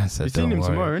 fam. Man said, we're seeing don't him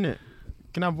worry. tomorrow, innit?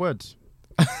 Can have words.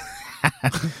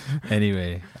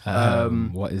 Anyway,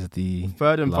 what is the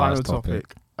third and final last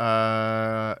topic?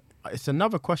 It's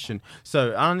another question.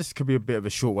 So, and this could be a bit of a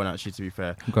short one, actually. To be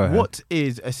fair, Go ahead. What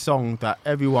is a song that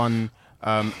everyone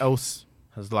else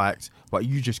has liked, but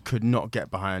you just could not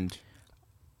get behind?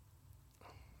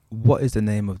 What is the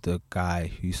name of the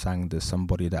guy who sang the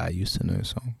 "Somebody That I Used to Know"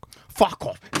 song? Fuck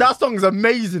off! That song's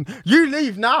amazing. You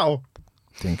leave now.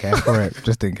 Didn't care for it.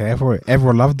 Just didn't care for it.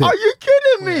 Everyone loved it. Are you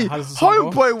kidding me? Wait, how does the song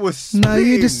go? Homeboy was Now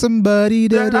you're just somebody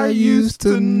that I used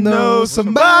to know.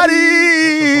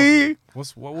 Somebody.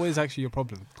 What is actually your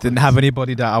problem? Didn't have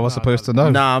anybody that I was supposed to know.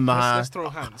 Nah, man. Let's throw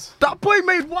hands. That boy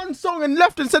made one song and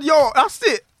left and said, "Yo, that's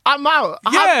it. I'm out.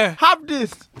 Yeah. Have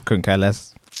this." Couldn't care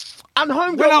less. And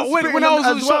Homeboy When I was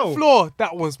on the as shop well. floor,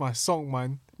 that was my song,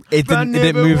 man. It didn't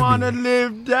move wanna me.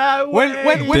 live that way.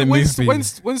 Didn't move me.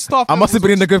 When staff I must have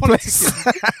been in a good members place.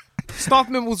 were politicking. Staff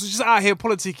members were just out here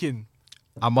politicking.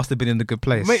 I must have been in a good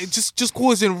place. Mate, just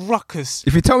causing ruckus.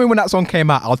 If you tell me when that song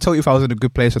came out, I'll tell you if I was in a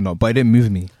good place or not. But it didn't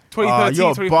move me. 2013,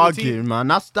 You're 2014. bugging, man.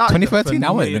 That's 2013,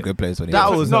 I wasn't in a good place.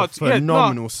 That was No, a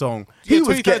phenomenal song. He Yeah,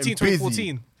 was 2013, getting busy.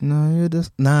 2014. No, you're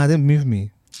just it didn't move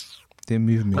me. Didn't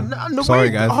move me. And the Sorry,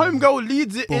 way guys. Homegirl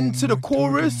leads it into the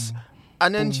chorus,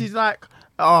 and then she's like,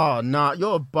 "Oh nah,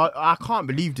 I can't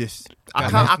believe this. I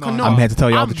cannot. I'm here to tell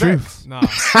you all I'm the vexed." truth. Nah,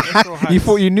 let's throw hands. You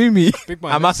thought you knew me? Big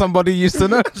man, Am I somebody you used to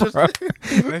know? Let's throw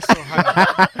hands.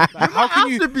 Like,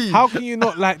 how can you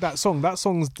not like that song? That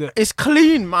song's the It's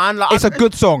clean, man. Like, It's a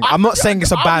good song. I'm not saying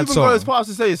it's a bad I'll even go as song. far as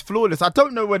to say it's flawless. I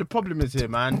don't know where the problem is here,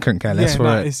 man. Couldn't care less for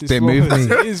it. it's Didn't move flawless.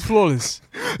 me. It is flawless.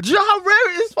 Do you know how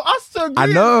rare it is for us to agree? I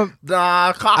know.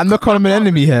 Nah, I'm not calling him an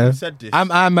enemy here. You said this.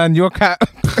 I'm man, you're Cat,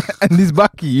 and this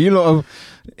Bucky. You lot of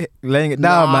laying it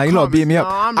down, Nah, man. You lot can't beating me be-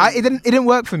 up. nah, It didn't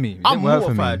work for me. It I'm didn't work for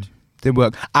me. mortified. Didn't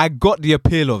work. I got the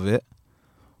appeal of it,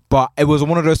 but it was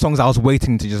one of those songs I was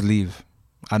waiting to just leave.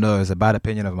 I know it's a bad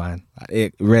opinion of mine.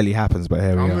 It rarely happens, but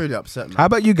here we I'm are. really upset, man. How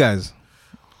about you guys?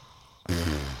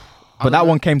 But that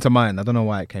one came to mind. I don't know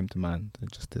why it came to mind.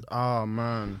 It just did. Oh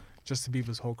man. Justin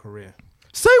Bieber's whole career.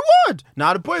 Say what?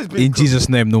 Nah, the boy's been In Jesus'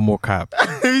 name, no more cap.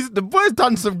 the boy's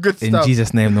done some good In stuff.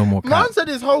 Jesus' name, no more cap. Man said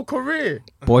his whole career.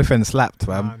 Boyfriend slapped,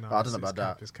 fam. I don't know about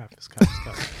that. It's cap.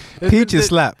 Peaches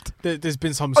slapped. There's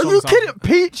been some Are songs. you kidding?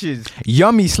 Peaches.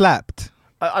 Yummy slapped.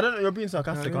 I don't know. You're being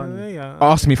sarcastic, aren't you?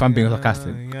 Ask me if I'm being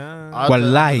sarcastic. I Well,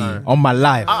 don't lie know. on my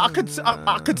life. I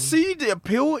could see the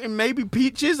appeal in maybe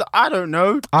Peaches. I don't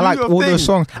know. I Do like your all thing. those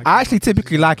songs. I actually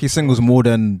typically like his singles more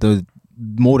than the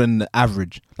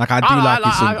average. Like I do like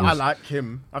his singles. I like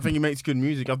him. I think he makes good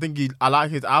music. I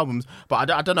like his albums, but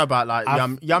I don't know about like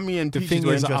Yummy and The Peaches thing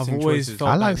were is, I've interesting always choices.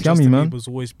 felt I like that Yummy, Justin man. Bieber's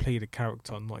always played a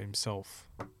character, not himself,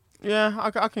 Yeah,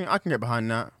 I can get behind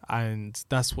that. and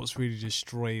that's what's really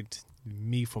destroyed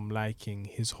me from liking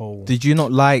his whole. Did you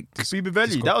not like? Bieber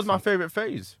Belly, that was my favorite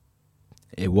phase.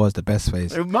 It was the best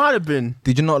phase. It might have been.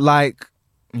 Did you not like?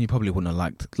 You probably wouldn't have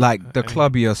liked like the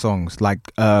clubbier songs,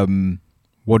 like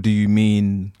What Do You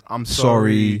Mean? I'm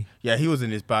Sorry. Yeah, he was in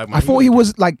his bag. Man. I thought he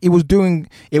was doing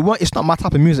it. It's not my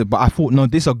type of music, but I thought no,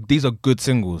 these are good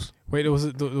singles. Wait, there was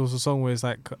a song where it's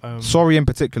like. Sorry in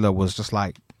particular was just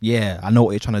like, yeah, I know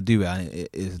what you're trying to do, and it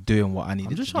is doing what I need.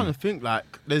 I'm just trying to think. Like,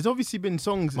 there's obviously been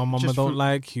songs. My mama just don't for-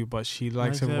 like you, but she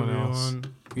likes everyone else.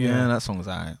 Yeah, that song's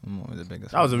alright. I'm not the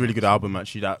biggest. That was a really good album,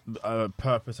 actually. That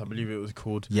Purpose, I believe it was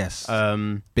called. Yes.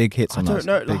 Big hits on that.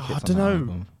 Big hits I on don't that know.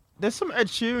 album. There's some Ed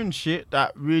Sheeran shit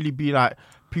that really be like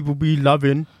people be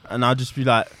loving, and I'll just be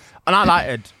like, and I like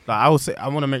Ed. Like I will say, I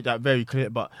want to make that very clear.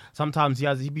 But sometimes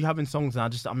he be having songs,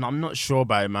 and I'm not sure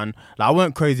about it, man. Like I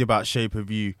weren't crazy about Shape of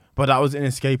You, but that was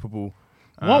inescapable.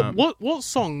 What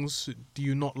songs do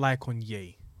you not like on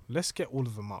Ye? Let's get all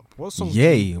of them up. What songs?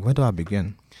 Yay, where do I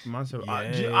begin? Man, so I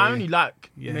Yeah. only like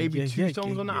Yeah, maybe yeah, two yeah,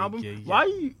 songs yeah, on that yeah, album. yeah, yeah. Why are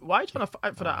you trying to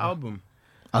fight for that album?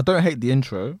 I don't hate the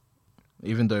intro,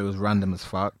 even though it was random as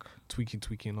fuck.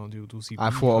 Tweaking on do see. I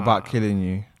thought about Killing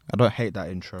You. I don't hate that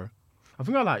intro. I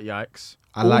think I like Yikes.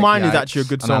 I All like Mine is Yikes, actually a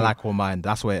good and song. I like All Mine.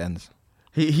 That's where it ends.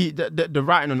 The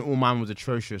writing on All Mine was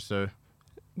atrocious. So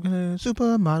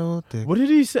Supermodel thing. what did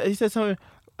he say? He said something.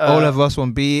 All of us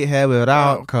won't be here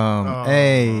without come. oh.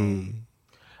 Hey.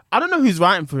 I don't know who's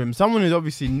writing for him. Someone who's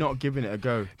obviously not giving it a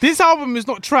go. This album is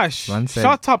not trash. Man said-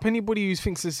 Shut up, anybody who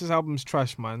thinks this album's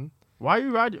trash, man. Why are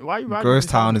you riding? Ghost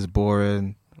Town is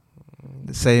boring.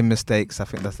 The same mistakes. I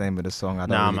think that's the name of the song. I don't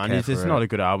Nah, really man, care it's for it. not a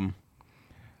good album.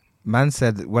 Man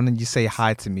said, when you say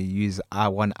hi to me, use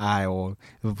one eye or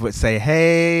say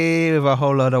hey with a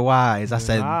whole lot of Y's. I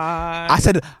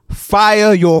said,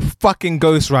 fire your fucking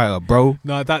ghostwriter, bro.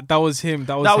 No, that was him.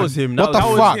 That was him. What the that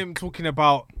fuck? was him talking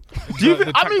about.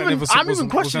 I'm even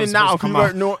questioning now if he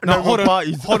wrote no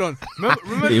parties. Hold on.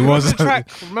 Remember the track?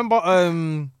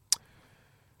 Remember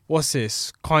what's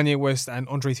this? Kanye West and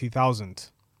Andre 3000.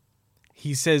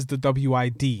 He says the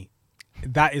WID.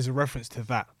 That is a reference to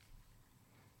that.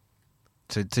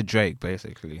 To Drake,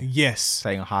 basically. Yes.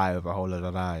 Saying hi with a whole lot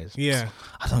of eyes. Yeah.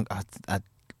 I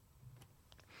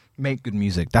make good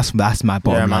music. That's my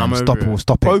bottom line. Stop it.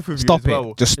 Both of you Stop as it.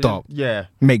 well. Just stop. Yeah.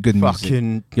 Make good music.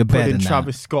 Fucking You're better putting than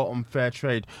Travis Scott on Fair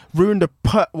Trade. Ruined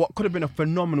what could have been a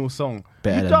phenomenal song.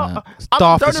 Better You than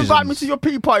that. don't invite me to your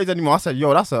pee parties anymore. I said, yo,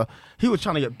 he was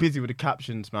trying to get busy with the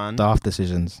captions, man. Daft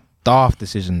decisions.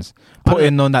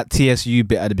 Putting on that TSU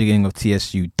bit at the beginning of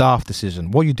TSU. Daft decision.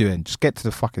 What are you doing? Just get to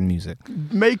the fucking music.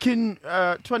 Making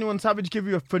 21 Savage give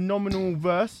you a phenomenal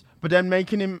verse, but then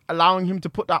allowing him to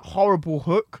put that horrible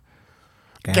hook.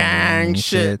 Gang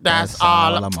shit, that's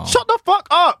all I'm on. Shut the fuck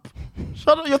up.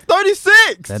 Shut up. You're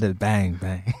 36. Let it bang.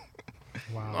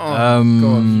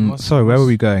 Wow. Sorry, where were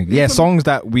we going? Yeah, songs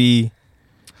that we...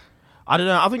 I don't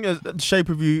know. I think The Shape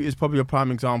of You is probably a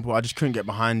prime example. I just couldn't get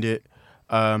behind it.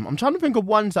 I'm trying to think of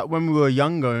ones that when we were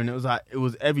younger and it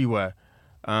was everywhere.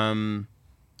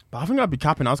 But I think I'd be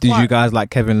capping. Did you guys like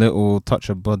Kevin Little, Touch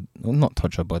Your Body? Well, not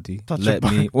Touch Your Body.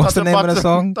 What's the name of the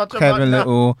song? Kevin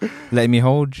Little, Let Me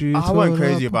Hold You. I went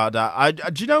crazy about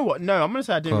that. Do you know what? No, I'm going to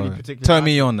say I didn't really particularly. Turn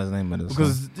Me On is the name of the song.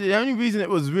 Because the only reason it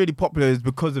was really popular is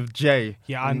because of Jay.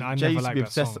 Yeah, I Jay never used to liked be that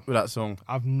obsessed song. with that song.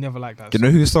 I've never liked that Do song.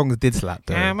 you know whose songs did slap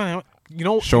though?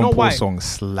 Sean Paul's why? song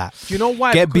slap. Do you know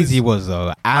why? Get Busy was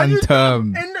though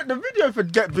anthem. And the video for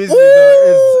Get Busy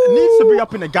it needs to be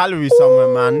up in a gallery somewhere,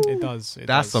 man. It does.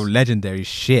 That's some legendary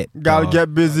shit. Gotta bro.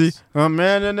 get busy.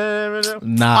 Man,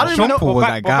 Nah, Sean Paul was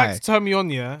that guy. Back to Turn Me On,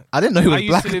 yeah. I didn't know he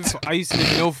was black. I used to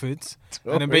live in Ilford,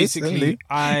 and then basically Recently?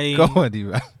 I Go on,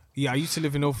 man. Yeah, I used to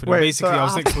live in Ilford. Wait, And basically, so I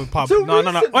was next to a pub. so No.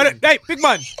 recently? Hey, big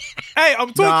man. Hey,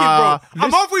 I'm talking, bro.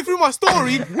 I'm halfway through my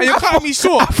story, and you're cutting me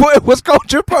short. I thought it was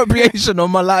culture appropriation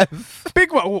on my life.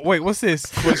 Big man. Wait, what's this?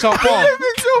 What, Sean Paul?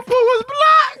 Sean Paul was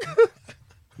black.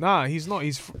 Nah, he's not.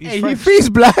 He's Hey, French. if he's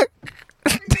black,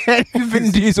 then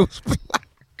Vin Diesel's black.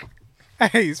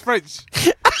 Hey, he's French.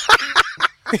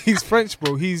 He's French,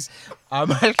 bro.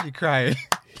 I'm actually crying.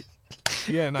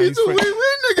 Yeah, no, He's he's a French.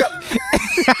 win-win,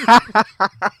 nigga.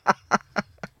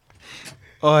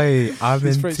 Oi, I'm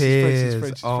He's in French, he's French, he's tears.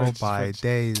 French, he's Oh French, he's my French.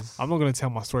 days. I'm not gonna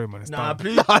tell my story, man. It's Nah, done.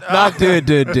 please. Nah, do it.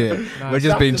 Nah, We're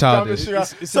just being childish.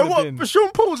 It's So in the what? bin. But Sean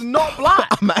Paul's not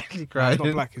black. I'm actually crying. He's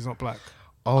not black. He's not black.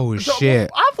 Oh So, shit.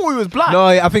 I thought he was black. No,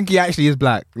 I think he actually is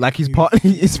black. Like he's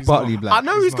He's partly not. black. I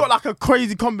know He's he's got not. like a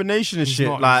crazy combination of He's shit.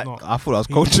 not, he's Like not. I thought that was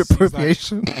He's- culture he's like-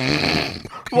 appropriation.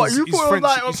 what you He's thought it was French.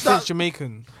 like He's that, French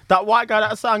Jamaican. that white guy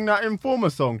that sang that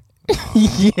Informer song.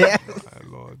 Yeah. Oh,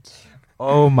 Lord.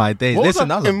 Oh my days. What was Listen,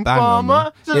 that was a banger.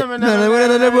 Informer.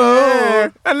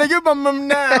 man. And they give them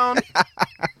down. He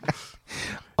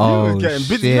Oh was getting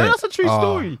busy. shit. No, that's a true Oh.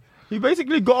 story. He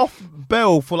basically got off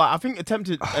bail for like I think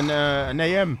attempted an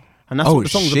AM, and that's Oh what the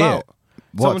song's shit. about.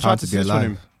 What Someone time tried to to be snitch on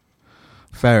alive? him.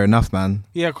 Fair enough, man.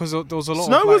 Yeah, because there was a lot.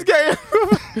 Snow of, was like,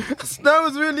 getting Snow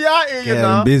was really out here, you Getting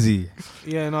know. busy.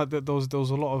 Yeah, no, there was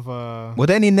a lot of Were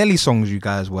there any Nelly songs you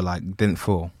guys were like didn't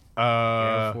feel?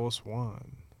 Air Force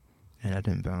One. Yeah, I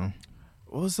didn't feel.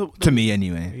 What was the, To me,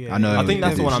 anyway. Yeah, I know. I think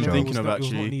that's the one I'm show. thinking of, It was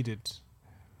actually. not needed.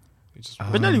 It just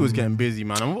But Nelly was getting busy,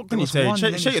 man. And what can you say?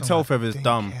 Shake Your Tail Feathers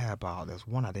dumb. Care about. There's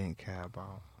one I didn't care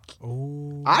about.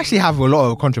 Oh. I actually have a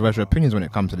lot of controversial opinions when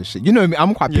it comes to this shit. You know me,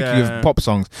 I'm quite picky Yeah. with pop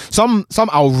songs. Some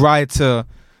I'll ride to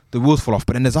the wheels fall off,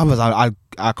 but then there's others I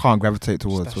can't gravitate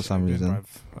towards for some reason.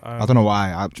 I don't know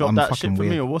why. Drop I'm that fucking shit for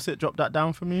weird. me, or what's it? Drop that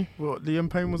down for me. What Liam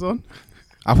Payne was on?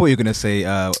 I thought you were gonna say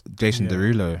Jason Yeah.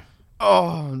 Derulo.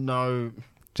 Oh no.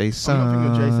 Jason I'm not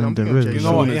thinking of Jason, I'm thinking of Derulo. Jason. You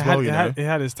know what? Sean It as had, well, you know. it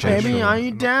had his time. Baby, are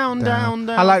you down?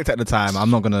 I liked it at the time. I'm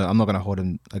not gonna hold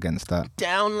him against that.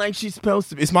 Down like she's supposed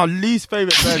to be. It's my least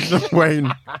favorite version of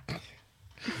Wayne.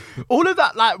 All of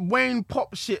that like Wayne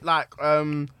pop shit, like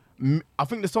I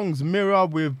think the song's Mirror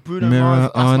with Bruno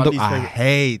Mars. That's my least I favorite.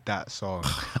 hate that song.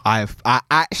 I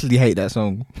actually hate that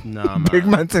song. Nah, Big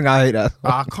man. man thing, I hate that. Song.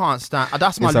 I can't stand.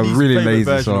 That's my It's a least really favorite lazy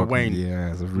version song. of Wayne.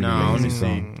 Yeah, it's a really No, lazy honestly.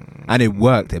 song. And it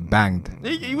worked. It banged.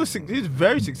 He was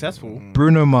very successful.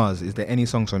 Bruno Mars. Is there any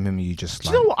songs from him you just Do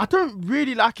like? you know what? I don't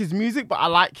really like his music, but I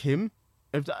like him.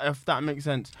 If that makes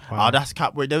sense. Wow. Oh, that's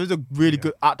Cap. Wait, there is a really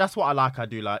good. That's what I like. I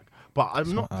do like, but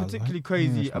I'm not what I particularly like.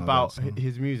 crazy Yeah, it's not a about bad song.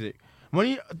 his music. When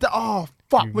you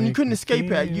when you couldn't escape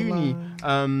it at uni.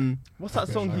 What's that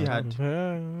song he had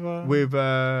with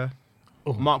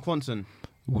Mark Ronson?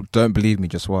 Don't believe me,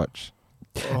 just watch.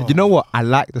 You know what? I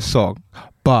like the song,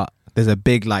 but there's a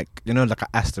big like an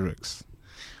asterisk.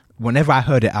 Whenever I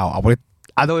heard it out,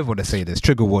 I don't even want to say this.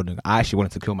 Trigger warning. I actually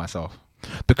wanted to kill myself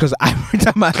because every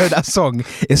time I heard that song,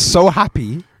 it's so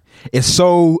happy, it's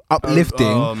so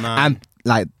uplifting, and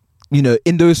like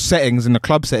in those settings, in the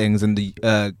club settings, and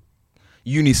the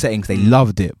uni settings, they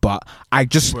loved it. But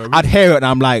I'd hear it and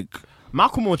I'm like,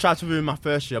 Macklemore tried to ruin my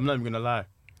first year. I'm not even gonna lie.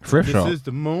 Thrift shop. This is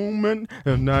the moment,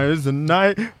 and now is the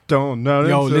night. Don't know.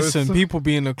 Yo, listen, people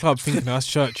be in the club thinking that's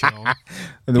church, And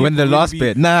when the last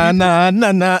bit, nah.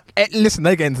 Listen,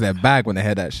 they get into their bag when they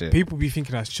hear that shit. People be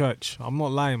thinking that's church. I'm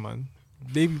not lying, man.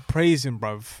 They be praising,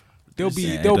 bruv. They'll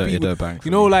be,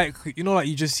 like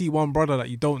you just see one brother that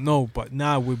you don't know, but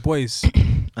now we're boys.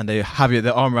 And they have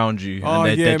their arm around you,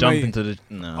 and they jump into the.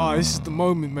 No. Oh, this is the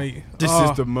moment, mate. This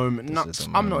is the moment.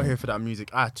 I'm not here for that music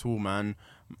at all, man.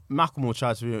 Macklemore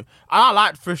tried to. And I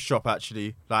liked Thrift Shop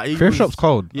actually. Like Thrift Shop's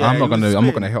cold. Yeah, I'm not gonna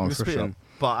hit on Thrift Shop.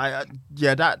 But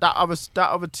that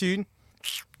other tune,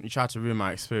 you tried to ruin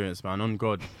my experience, man. On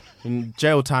God, and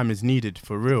jail time is needed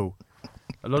for real.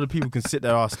 A lot of people can sit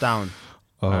their ass down.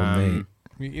 Oh mate.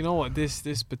 You know what? This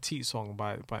Petite song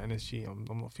by NSG, I'm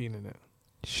not feeling it.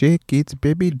 Shake it,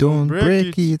 baby, don't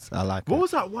break it. I like it. What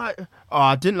was that? Why? Oh,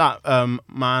 I didn't like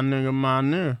my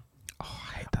nigga. Oh,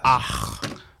 I hate that.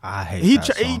 I hate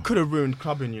that song. He could have ruined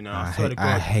clubbing, I swear to God.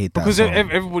 I hate that because song.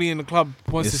 everybody in the club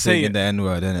wants to say it. The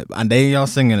N-word, innit? And they are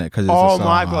singing it because it's a song. Oh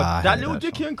my God, that Lil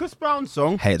Dicky and Chris Brown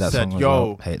song. Hate that song as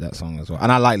well. Hate that song as well.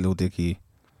 And I like Lil Dicky.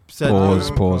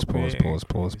 Pause. Why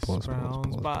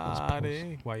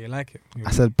you like it?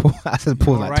 I said pause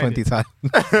like 20 times.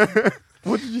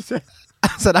 What did you say?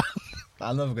 I said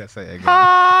I'm never gonna say it again.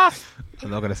 I'm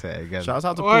not gonna say it again. Shout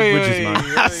out to Paul Bridges, man.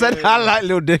 I said I like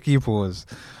Lil Dicky. Pause.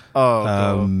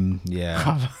 Oh,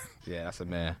 yeah. Yeah, that's a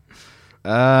mare.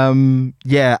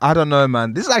 Yeah, I don't know,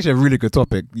 man. This is actually a really good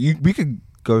topic. We could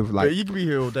go like. Yeah, you could be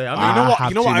here all day. You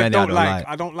know what I don't like?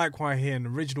 I don't like when I hear an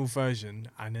original version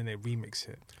and then they remix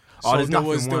it. So there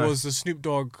was the Snoop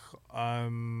Dogg,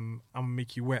 I'ma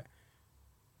Make You Wet.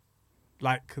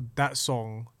 Like that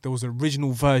song, there was an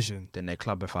original version. Then they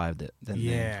clubbified it.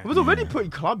 It was already pretty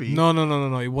clubby. No,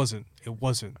 it wasn't.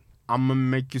 I'ma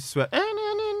make you sweat.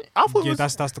 I thought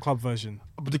that's the club version.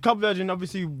 But the club version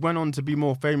obviously went on to be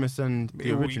more famous than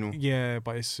the original. Yeah,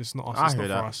 but it's just not us. It's not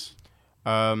for us.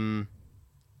 Oh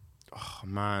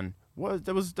man,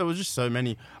 there was just so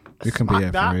many. You can be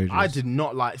here for ages. I did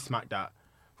not like Smack That.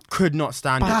 Could not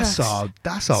stand it.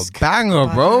 That's a banger,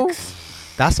 bro.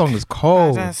 That song is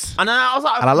cold. And then I was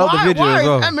like, and I love the video as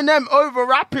well. Why is Eminem over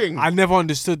rapping? I never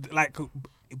understood. Like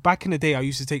back in the day, I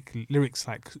used to take lyrics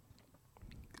like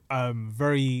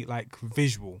very like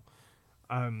visual.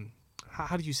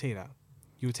 How do you say that?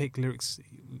 You would take lyrics.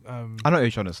 I know what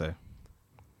you're trying to say.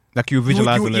 Like you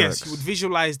visualize the lyrics. Yes, you would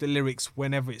visualize the lyrics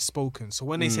whenever it's spoken. So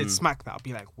when they said smack that, I'd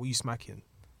be like, what are you smacking?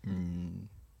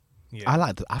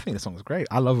 Yeah. I think the song is great.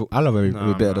 I love every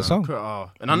bit of the song.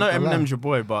 And I know Eminem's your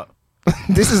boy, but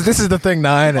this is the thing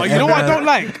now, innit? Oh, you know what I don't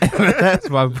like? That's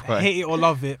my boy. Hate it or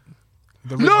love it.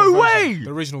 No way!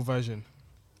 The original version.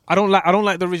 I don't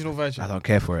like the original version. I don't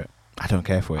care for it.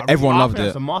 Everyone loved it.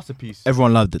 It's a masterpiece.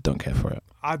 Everyone loved it. Don't care for it.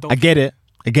 I get it.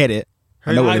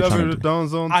 I know what they're trying to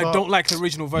do. I don't like the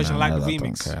original version. I like the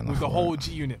remix with the whole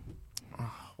G Unit.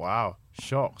 Wow,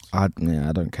 shocked. I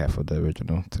don't care for the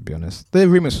original, to be honest. The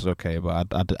remix was okay, but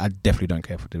I definitely don't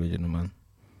care for the original, man.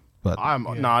 But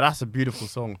that's a beautiful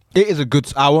song. It is a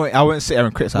good. I won't sit here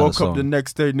and criticize the song. Woke up the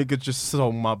next day, nigga just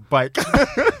sold my bike.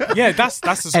 Yeah, that's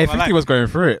the song. Hey, 50 was going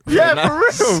through it. Yeah, for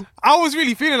real. I was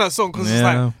really feeling that song because it's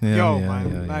like,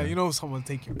 man, you know, someone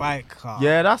take your bike.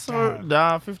 Yeah, that's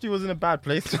 50 was in a bad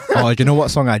place. Oh, do you know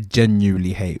what song I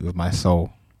genuinely hate with my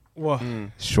soul? What?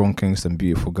 Sean Kingston,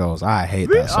 Beautiful Girls. I hate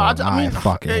that song. I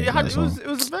fucking hate that song. It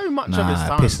was very much of its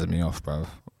time. It pisses me off, bro.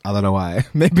 I don't know why.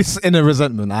 Maybe it's in a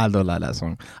resentment. I don't like that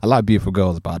song. I like Beautiful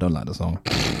Girls, but I don't like the song.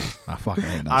 I fucking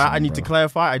hate that song. I need to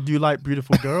clarify. I do like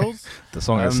Beautiful Girls. The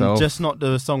song itself. Just not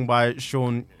the song by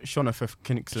Sean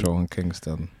Kingston. Sean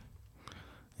Kingston.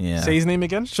 Yeah. Say his name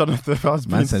again? Shonathan.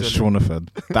 Man said Shonathan.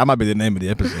 That might be the name of the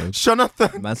episode.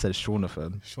 Shonathan. Man said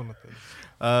Shonathan.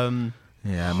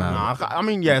 Yeah, man. I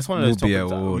mean, it's one of those topics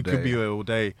that we could be here all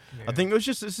day. Yeah. I think it's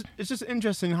just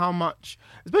interesting how much,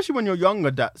 especially when you're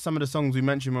younger, that some of the songs we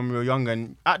mentioned when we were younger,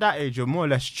 and at that age, you're more or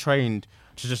less trained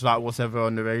to just like whatever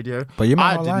on the radio. But you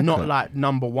might I did not like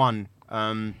Number One.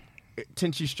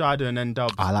 Tinchy Strider and then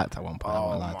Dubs. I like that one part. Oh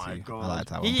I like my to. God. I like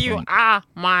that one. You point. are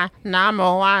my number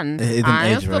one. It didn't I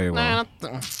age used to very well.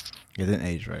 think- It didn't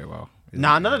age very well.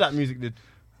 Nah, none of that music did.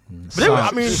 But they were,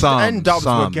 I mean, the end Dubs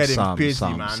were getting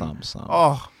busy, man.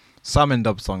 Oh, Some end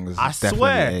Dub songs I definitely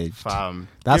swear, aged. fam.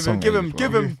 That give him, song give him, aged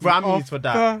give well. him Grammys for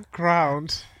that. The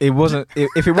ground. It wasn't.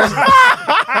 If it wasn't,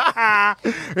 I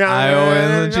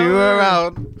always want you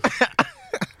around.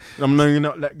 I'm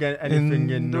not getting anything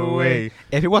in the way.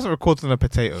 If it wasn't recorded on a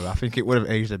potato, I think it would have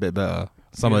aged a bit better.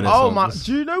 Some of the Oh songs. my!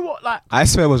 Do you know what? Like I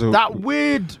swear it was that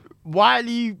weird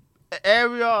Wiley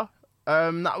area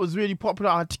that was really popular.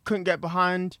 I couldn't get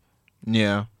behind.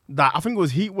 Yeah. That I think it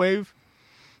was Heatwave.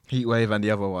 Heatwave and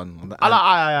the other one. I like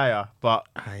Ay, but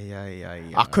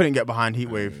I I couldn't get behind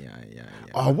Heatwave. Yeah.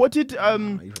 Oh, what did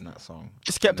even that song?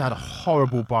 Skepta had a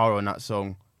horrible bar on that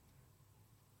song.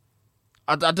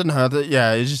 I don't know.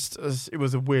 It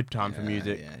was a weird time for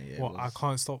music. Yeah, Well, I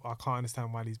can't stop. I can't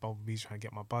understand why these bumblebees trying to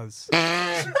get my buzz.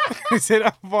 Say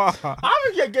that bar.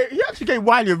 He actually gave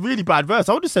Wiley a really bad verse.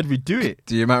 I would have said redo it.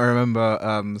 Do you might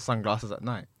remember Sunglasses at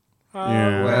Night?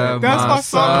 Yeah. That's my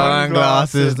song.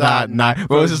 Sunglasses at night.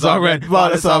 Roses are red,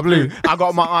 violets are blue. I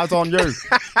got my eyes on you.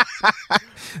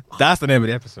 That's the name of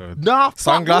the episode. Nah,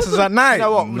 Sunglasses at night. You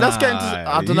know what? Let's get into.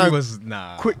 I don't know.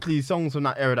 Nah. Quickly, songs from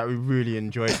that era that we really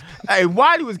enjoyed. Hey,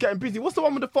 Wiley was getting busy. What's the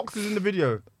one with the foxes in the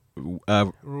video?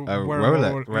 Rolex.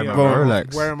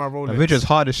 Where am I Rolex? The video's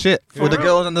hard as shit. For the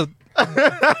girls and the.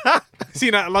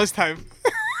 Seen that at lunchtime.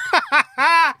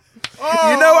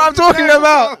 You know what I'm talking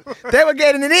about. They were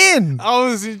getting it in. I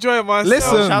was enjoying myself.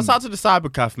 Listen. Shouts out to the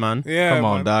Cybercaf, man. Yeah, Come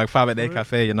on, man. dog. 5 at Day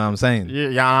Cafe, you know what I'm saying? Yeah, you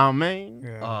know what I mean?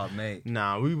 Yeah. Oh, mate.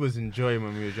 Nah, we was enjoying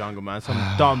when we was younger, man. Some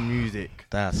dumb music.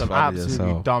 That's some funny absolutely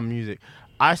yourself. dumb music.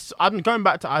 I'm going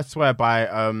back to I Swear by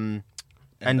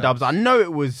N-Dubs. I know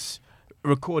it was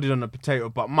recorded on a potato,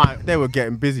 but they were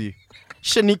getting busy.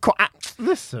 Shaniqua,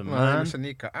 listen, man.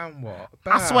 Shanika, and what?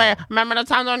 I swear, remember the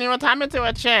times when you were tying me to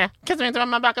a chair, kiss me to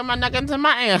my back and my neck into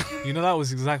my ear. You know that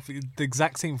was exactly the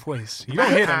exact same voice. You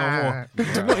don't hear that no more.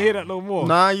 You do not hear that no more.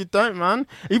 Nah, you don't, man.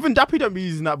 Even Dappy don't be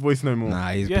using that voice no more. Nah,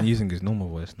 he's been using his normal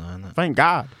voice now, innit? Thank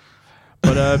God.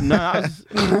 But no,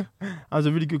 that was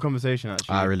a really good conversation,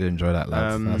 actually. I really enjoy that,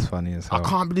 lads. That's funny as hell. I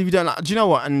can't believe you don't like. Do you know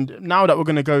what? And now that we're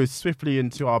gonna go swiftly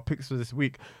into our picks for this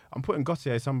week, I'm putting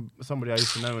Gautier, somebody I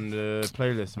used to know, in the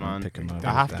playlist, man.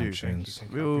 I have to.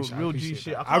 Real G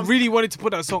shit. I really wanted to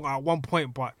put that song at one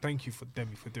point, but thank you for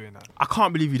Demi for doing that. I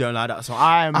can't believe you don't like that song.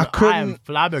 I am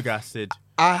flabbergasted.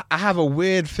 I have a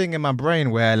weird thing in my brain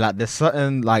where like there's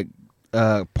certain like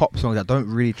pop songs that don't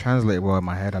really translate well in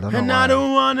my head. I don't know. And why. I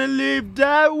don't wanna live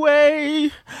that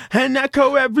way and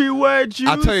echo every word you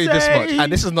say. I'll tell you this much, and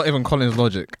this is not even Colin's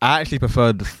logic. I actually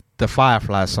prefer the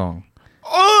Firefly song.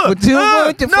 No,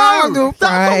 that song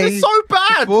is so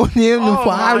bad. Oh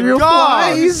my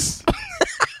God.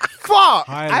 Fuck!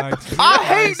 I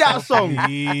hate that song.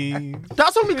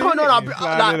 That song be coming on.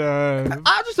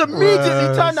 I just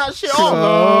immediately turn that shit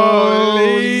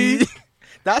off.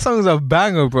 That song's a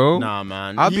banger, bro. Nah,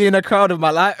 man. I'll be in a crowd of my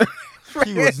life.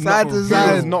 He was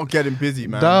not getting busy,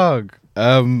 man. Dog.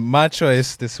 My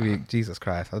choice this week. Jesus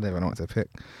Christ, I don't even know what to pick.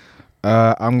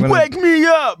 I'm gonna wake me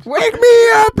up. Wake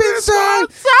me up inside.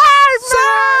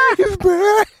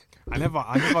 I never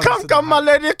Come, my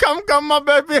lady. Come, my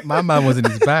baby. My man was in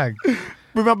his bag.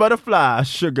 With my butterfly,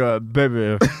 sugar,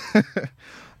 baby.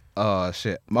 Oh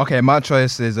shit. Okay, my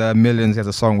choice is Millions. He has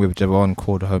a song with Javon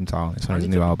called Hometown. It's on his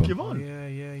new album. Givon? Yeah.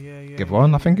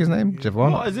 Givon, I think his name.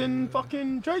 Javon. What, as in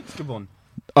fucking Drake's Givon?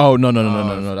 Oh no.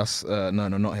 That's no,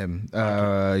 not him.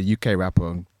 UK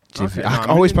rapper. Okay, I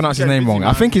always pronounce his name wrong.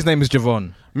 I think his name is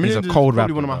Javon. He's a cold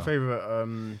rapper. One of my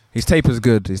favorite. His tape is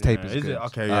good. His tape is is good. it?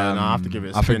 Okay, yeah. No, I have to give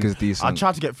it a I think spin. it's decent. I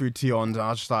tried to get through Tions, and I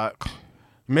was just like,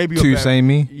 maybe Too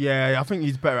samey. Yeah, I think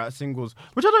he's better at singles,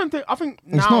 which I don't think. I think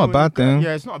It's not a bad thing.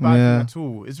 Yeah, it's not a bad thing at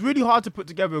all. It's really hard to put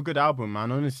together a good album,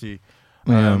 man. Honestly.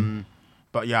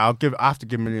 But yeah, I have to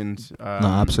give Millions. No,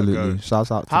 absolutely.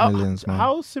 Shouts out to Millions, man.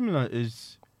 How similar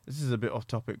is? This is a bit off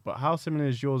topic, but how similar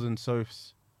is yours and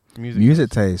Soph's music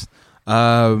taste?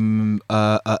 It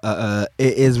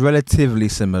is relatively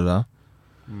similar.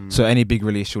 So any big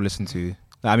release you'll listen to.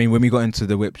 I mean, when we got into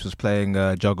the Whip, she was playing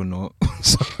Juggernaut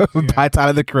by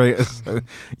Tyler the Creator, so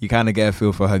you kind of get a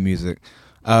feel for her music.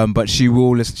 But she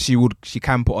will listen. She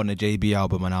can put on a JB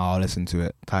album and I'll listen to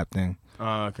it, type thing.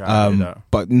 Oh, okay. I hear that.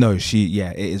 But no, it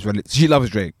is she loves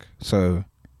Drake, so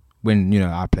when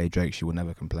I play Drake, she will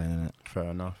never complain in it. Fair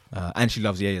enough. And she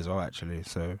loves Ye as well, actually.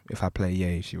 So if I play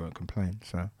Ye, she won't complain.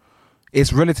 So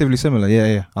it's relatively similar.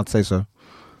 Yeah. I'd say so.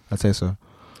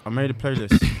 I made a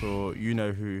playlist for You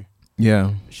Know Who.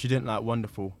 Yeah. She didn't like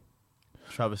Wonderful.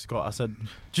 Travis Scott. I said,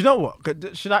 do you know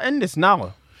what? Should I end this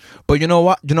now? But you know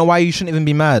what? Do you know why you shouldn't even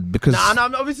be mad? Because Nah,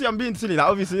 obviously I'm being silly. Like,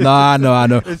 obviously. I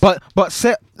know. But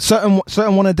certain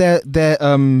one of their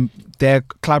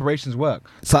collaborations work.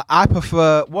 So I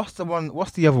prefer. What's the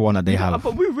other one that they have?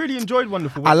 But we really enjoyed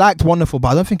Wonderful. I liked Wonderful, but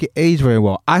I don't think it aged very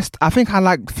well. I think I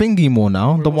like Thingy more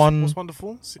now. Wait, the what's, one What's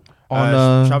Wonderful?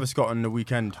 on Travis Scott on The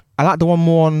Weekend. I like the one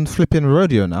more on Flipping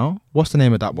Rodeo now. What's the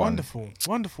name of that one?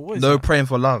 Wonderful. What is No that? Praying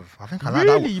for Love. I think I like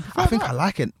Really? that. You prefer I think that? I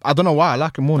like it. I don't know why I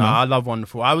like it more Nah, now. I love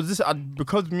Wonderful. I was just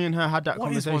because me and her had that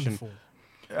What is conversation. Wonderful?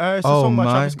 It's a Oh song by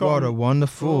my, Travis Scott. what a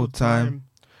wonderful time.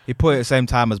 He put it at the same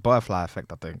time as Butterfly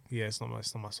Effect, I think. Yeah, it's not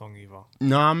my song either.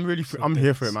 No, I'm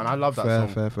here for it, man. I love that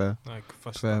song. Fair. Like,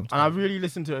 first Fair. time. And I really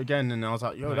listened to it again, and I was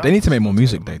like, yo, They need to make more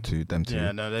music, man. them two.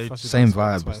 Yeah, no, they. First Same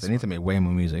That's vibes. They need to make way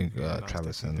more music, Yeah, no,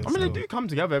 Travis. definitely. And I mean, they So- do come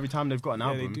together every time they've got an Yeah,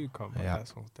 album. they do come. But Yeah. that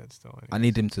song's dead still. I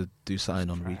need him to do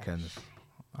something on weekends.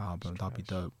 But that'd be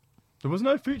dope. There was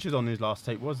no features on his last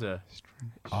tape, was there?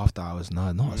 After Hours,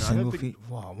 no, not I a single don't think- feat.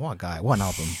 Wow, what a guy. What an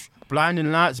album.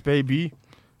 Blinding Lights, baby.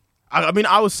 I mean,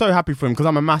 I was so happy for him because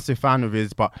I'm a massive fan of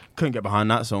his, but couldn't get behind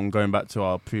that song. Going back to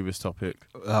our previous topic,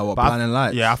 What, But Blinding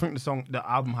Lights? Yeah, I think the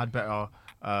album had better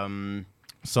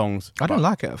songs. I didn't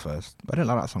like it at first. I didn't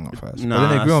like that song at first. Nah, but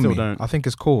then it grew I on still me. don't. I think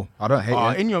it's cool. I don't hate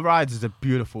it. In Your Rides is a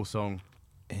beautiful song.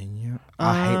 I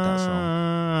hate that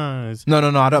song. No,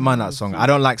 I don't mind that song. I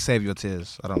don't like Save Your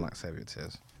Tears. Save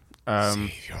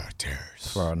Your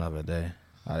Tears. For another day.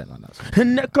 I didn't like that song.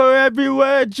 And echo every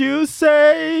word you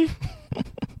say.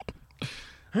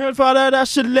 And Father, that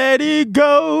should let it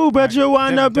go, but you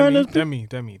wind up in a... Demi,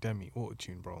 auto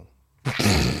tune, bro. I'm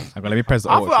gonna let me press the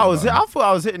I auto-tune thought button.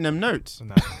 I was hitting them notes.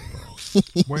 Nah, bro.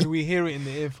 When we hear it in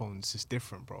the earphones, it's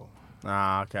different, bro.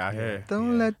 Ah, okay, I hear.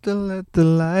 Don't let the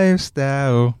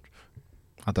lifestyle.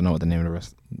 I don't know what the name of the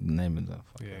name is.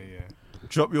 Yeah.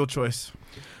 Drop your choice.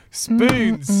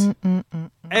 Spoons.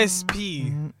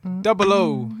 SPOONZ.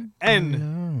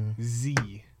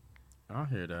 I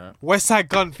hear that. West Side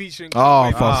Gun featuring. Oh,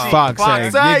 Conway for G. fuck's sake.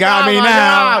 You sake, got me oh my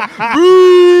now.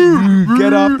 God.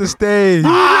 Get off the stage.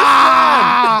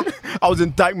 I was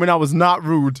in Dykeman, I was not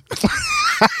rude.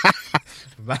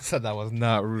 I said that was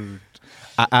not rude.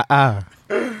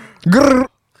 Grrr.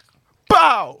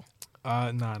 Bow!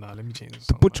 Nah, let me change the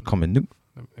song. Butch coming.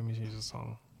 Let me change the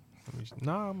song.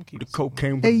 Nah, I'm keeping The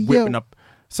cocaine was Hey, whipping yo. up.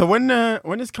 So when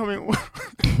it's coming,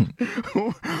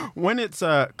 when it's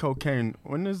cocaine,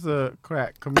 when is the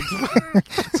crack coming?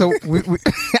 So we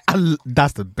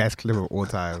that's the best clip of all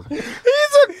time. He's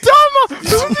a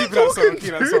dumber. keep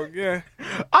that song. Yeah.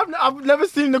 I've never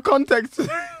seen the context.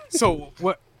 So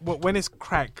when it's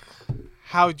crack,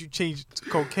 how would you change it to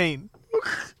cocaine?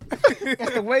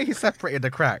 The way he separated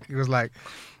the crack, he was like,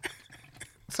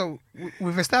 "So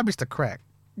we've established the crack.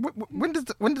 When does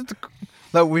the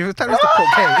we've established the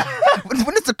cocaine?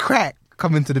 When does the crack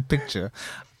come into the picture?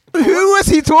 Who was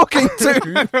he talking to?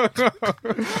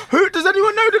 Who does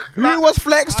anyone know? Who was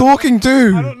Flex talking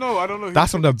to? I don't know. who-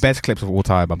 That's one of the best clips of all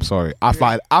time. I'm sorry. I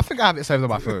think I have it saved on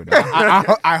my phone.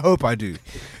 I hope I do,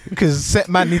 because set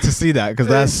man need to see that because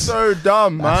That's that's so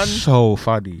dumb, man. that's so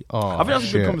funny. Oh, I think that's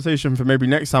a good conversation for maybe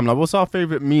next time. Like, what's our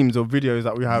favorite memes or videos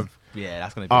that we have? Yeah,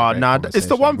 that's gonna be. Oh, nah, it's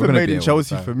the one for Made in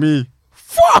Chelsea for me.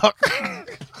 Fuck.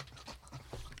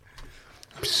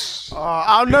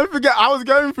 I'll never forget. I was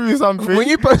going through something. When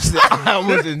you posted it, I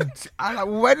wasn't. I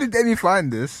like, where did Demi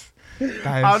find this?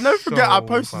 I'll never forget. I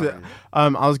posted it. I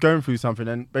was going through something,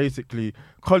 and basically,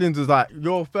 Collins was like,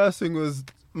 "Your first thing was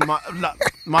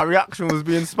my reaction was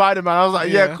being Spider-Man." I was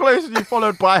like, "Yeah, closely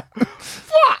followed by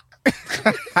fuck."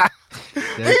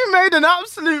 He made an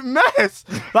absolute mess.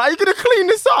 Like, you're gonna clean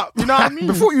this up. You know what I mean?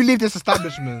 Before you leave this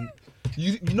establishment,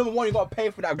 you number one, you gotta pay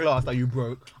for that glass that you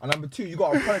broke, and number two, you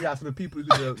gotta apologize to the people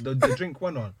who the drink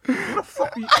went on. What the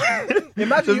fuck?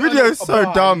 Imagine The you video own is a so bar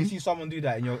and dumb. You see someone do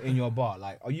that in your bar.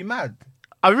 Like, are you mad?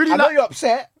 I really I know like. you're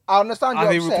upset. I understand Are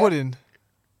you're they upset. recording?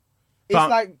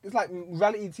 It's like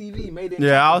reality TV made in.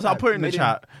 Yeah, Chelsea I'll type, put it in the made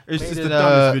chat. It's made just in, the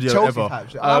dumbest video Chelsea ever. type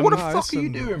shit. Like, what the Nah, fuck are you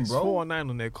listen, doing, it's bro? 419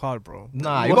 on their card, bro.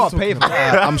 Nah, you gotta pay for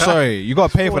that. I'm sorry, you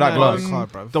gotta pay for that 419 glass. on their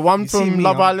card, bro. The one You see from me,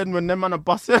 Love I'm- Island when them man are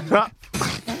busting up.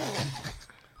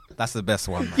 That's the best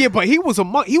one. Yeah, but he was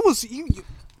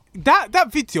that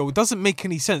video doesn't make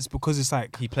any sense because it's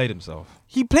like He played himself.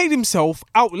 he played himself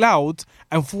out loud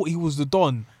and thought he was the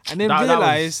Don, and then That was-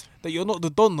 realized that you're not the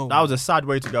Don no That more. was a sad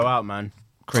way to go out, man.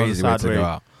 Crazy That was a way to go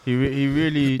out. He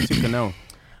really took an L.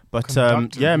 But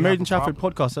Conductor, yeah, we Made have in a Trafford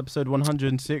problem. podcast episode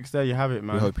 106. There you have it,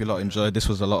 man. We hope you lot enjoyed. This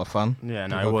was a lot of fun. Yeah,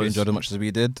 no, we it hope was. you enjoyed as much as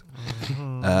we did.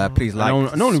 Please like.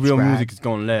 and only real subscribe. music is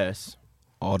gone less.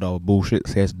 All the bullshit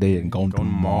says they ain't gone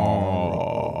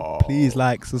tomorrow. Please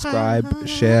like, subscribe,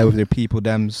 share with your people,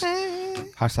 dems.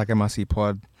 Hashtag MRC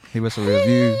Pod. Leave us a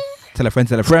review. Tell a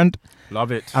friend.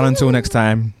 Love it. And until next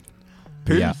time.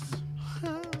 Peace. Yeah.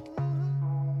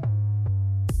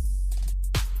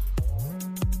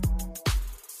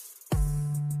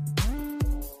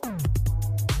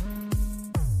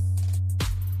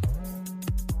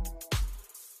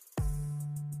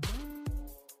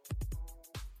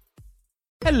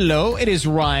 Hello, it is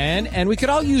Ryan, and we could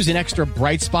all use an extra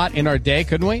bright spot in our day,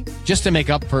 couldn't we? Just to make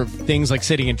up for things like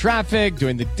sitting in traffic,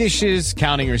 doing the dishes,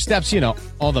 counting your steps,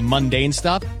 all the mundane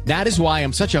stuff. That is why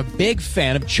I'm such a big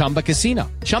fan of Chumba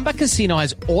Casino. Chumba Casino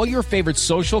has all your favorite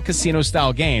social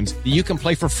casino-style games that you can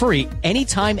play for free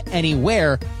anytime,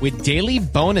 anywhere with daily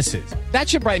bonuses. That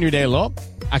should brighten your day a little.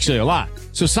 Actually, a lot.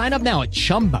 So sign up now at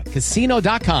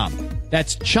ChumbaCasino.com.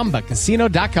 That's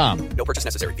ChumbaCasino.com. No purchase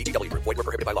necessary. VGW Group. Void where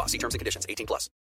prohibited by law. See terms and conditions. 18+.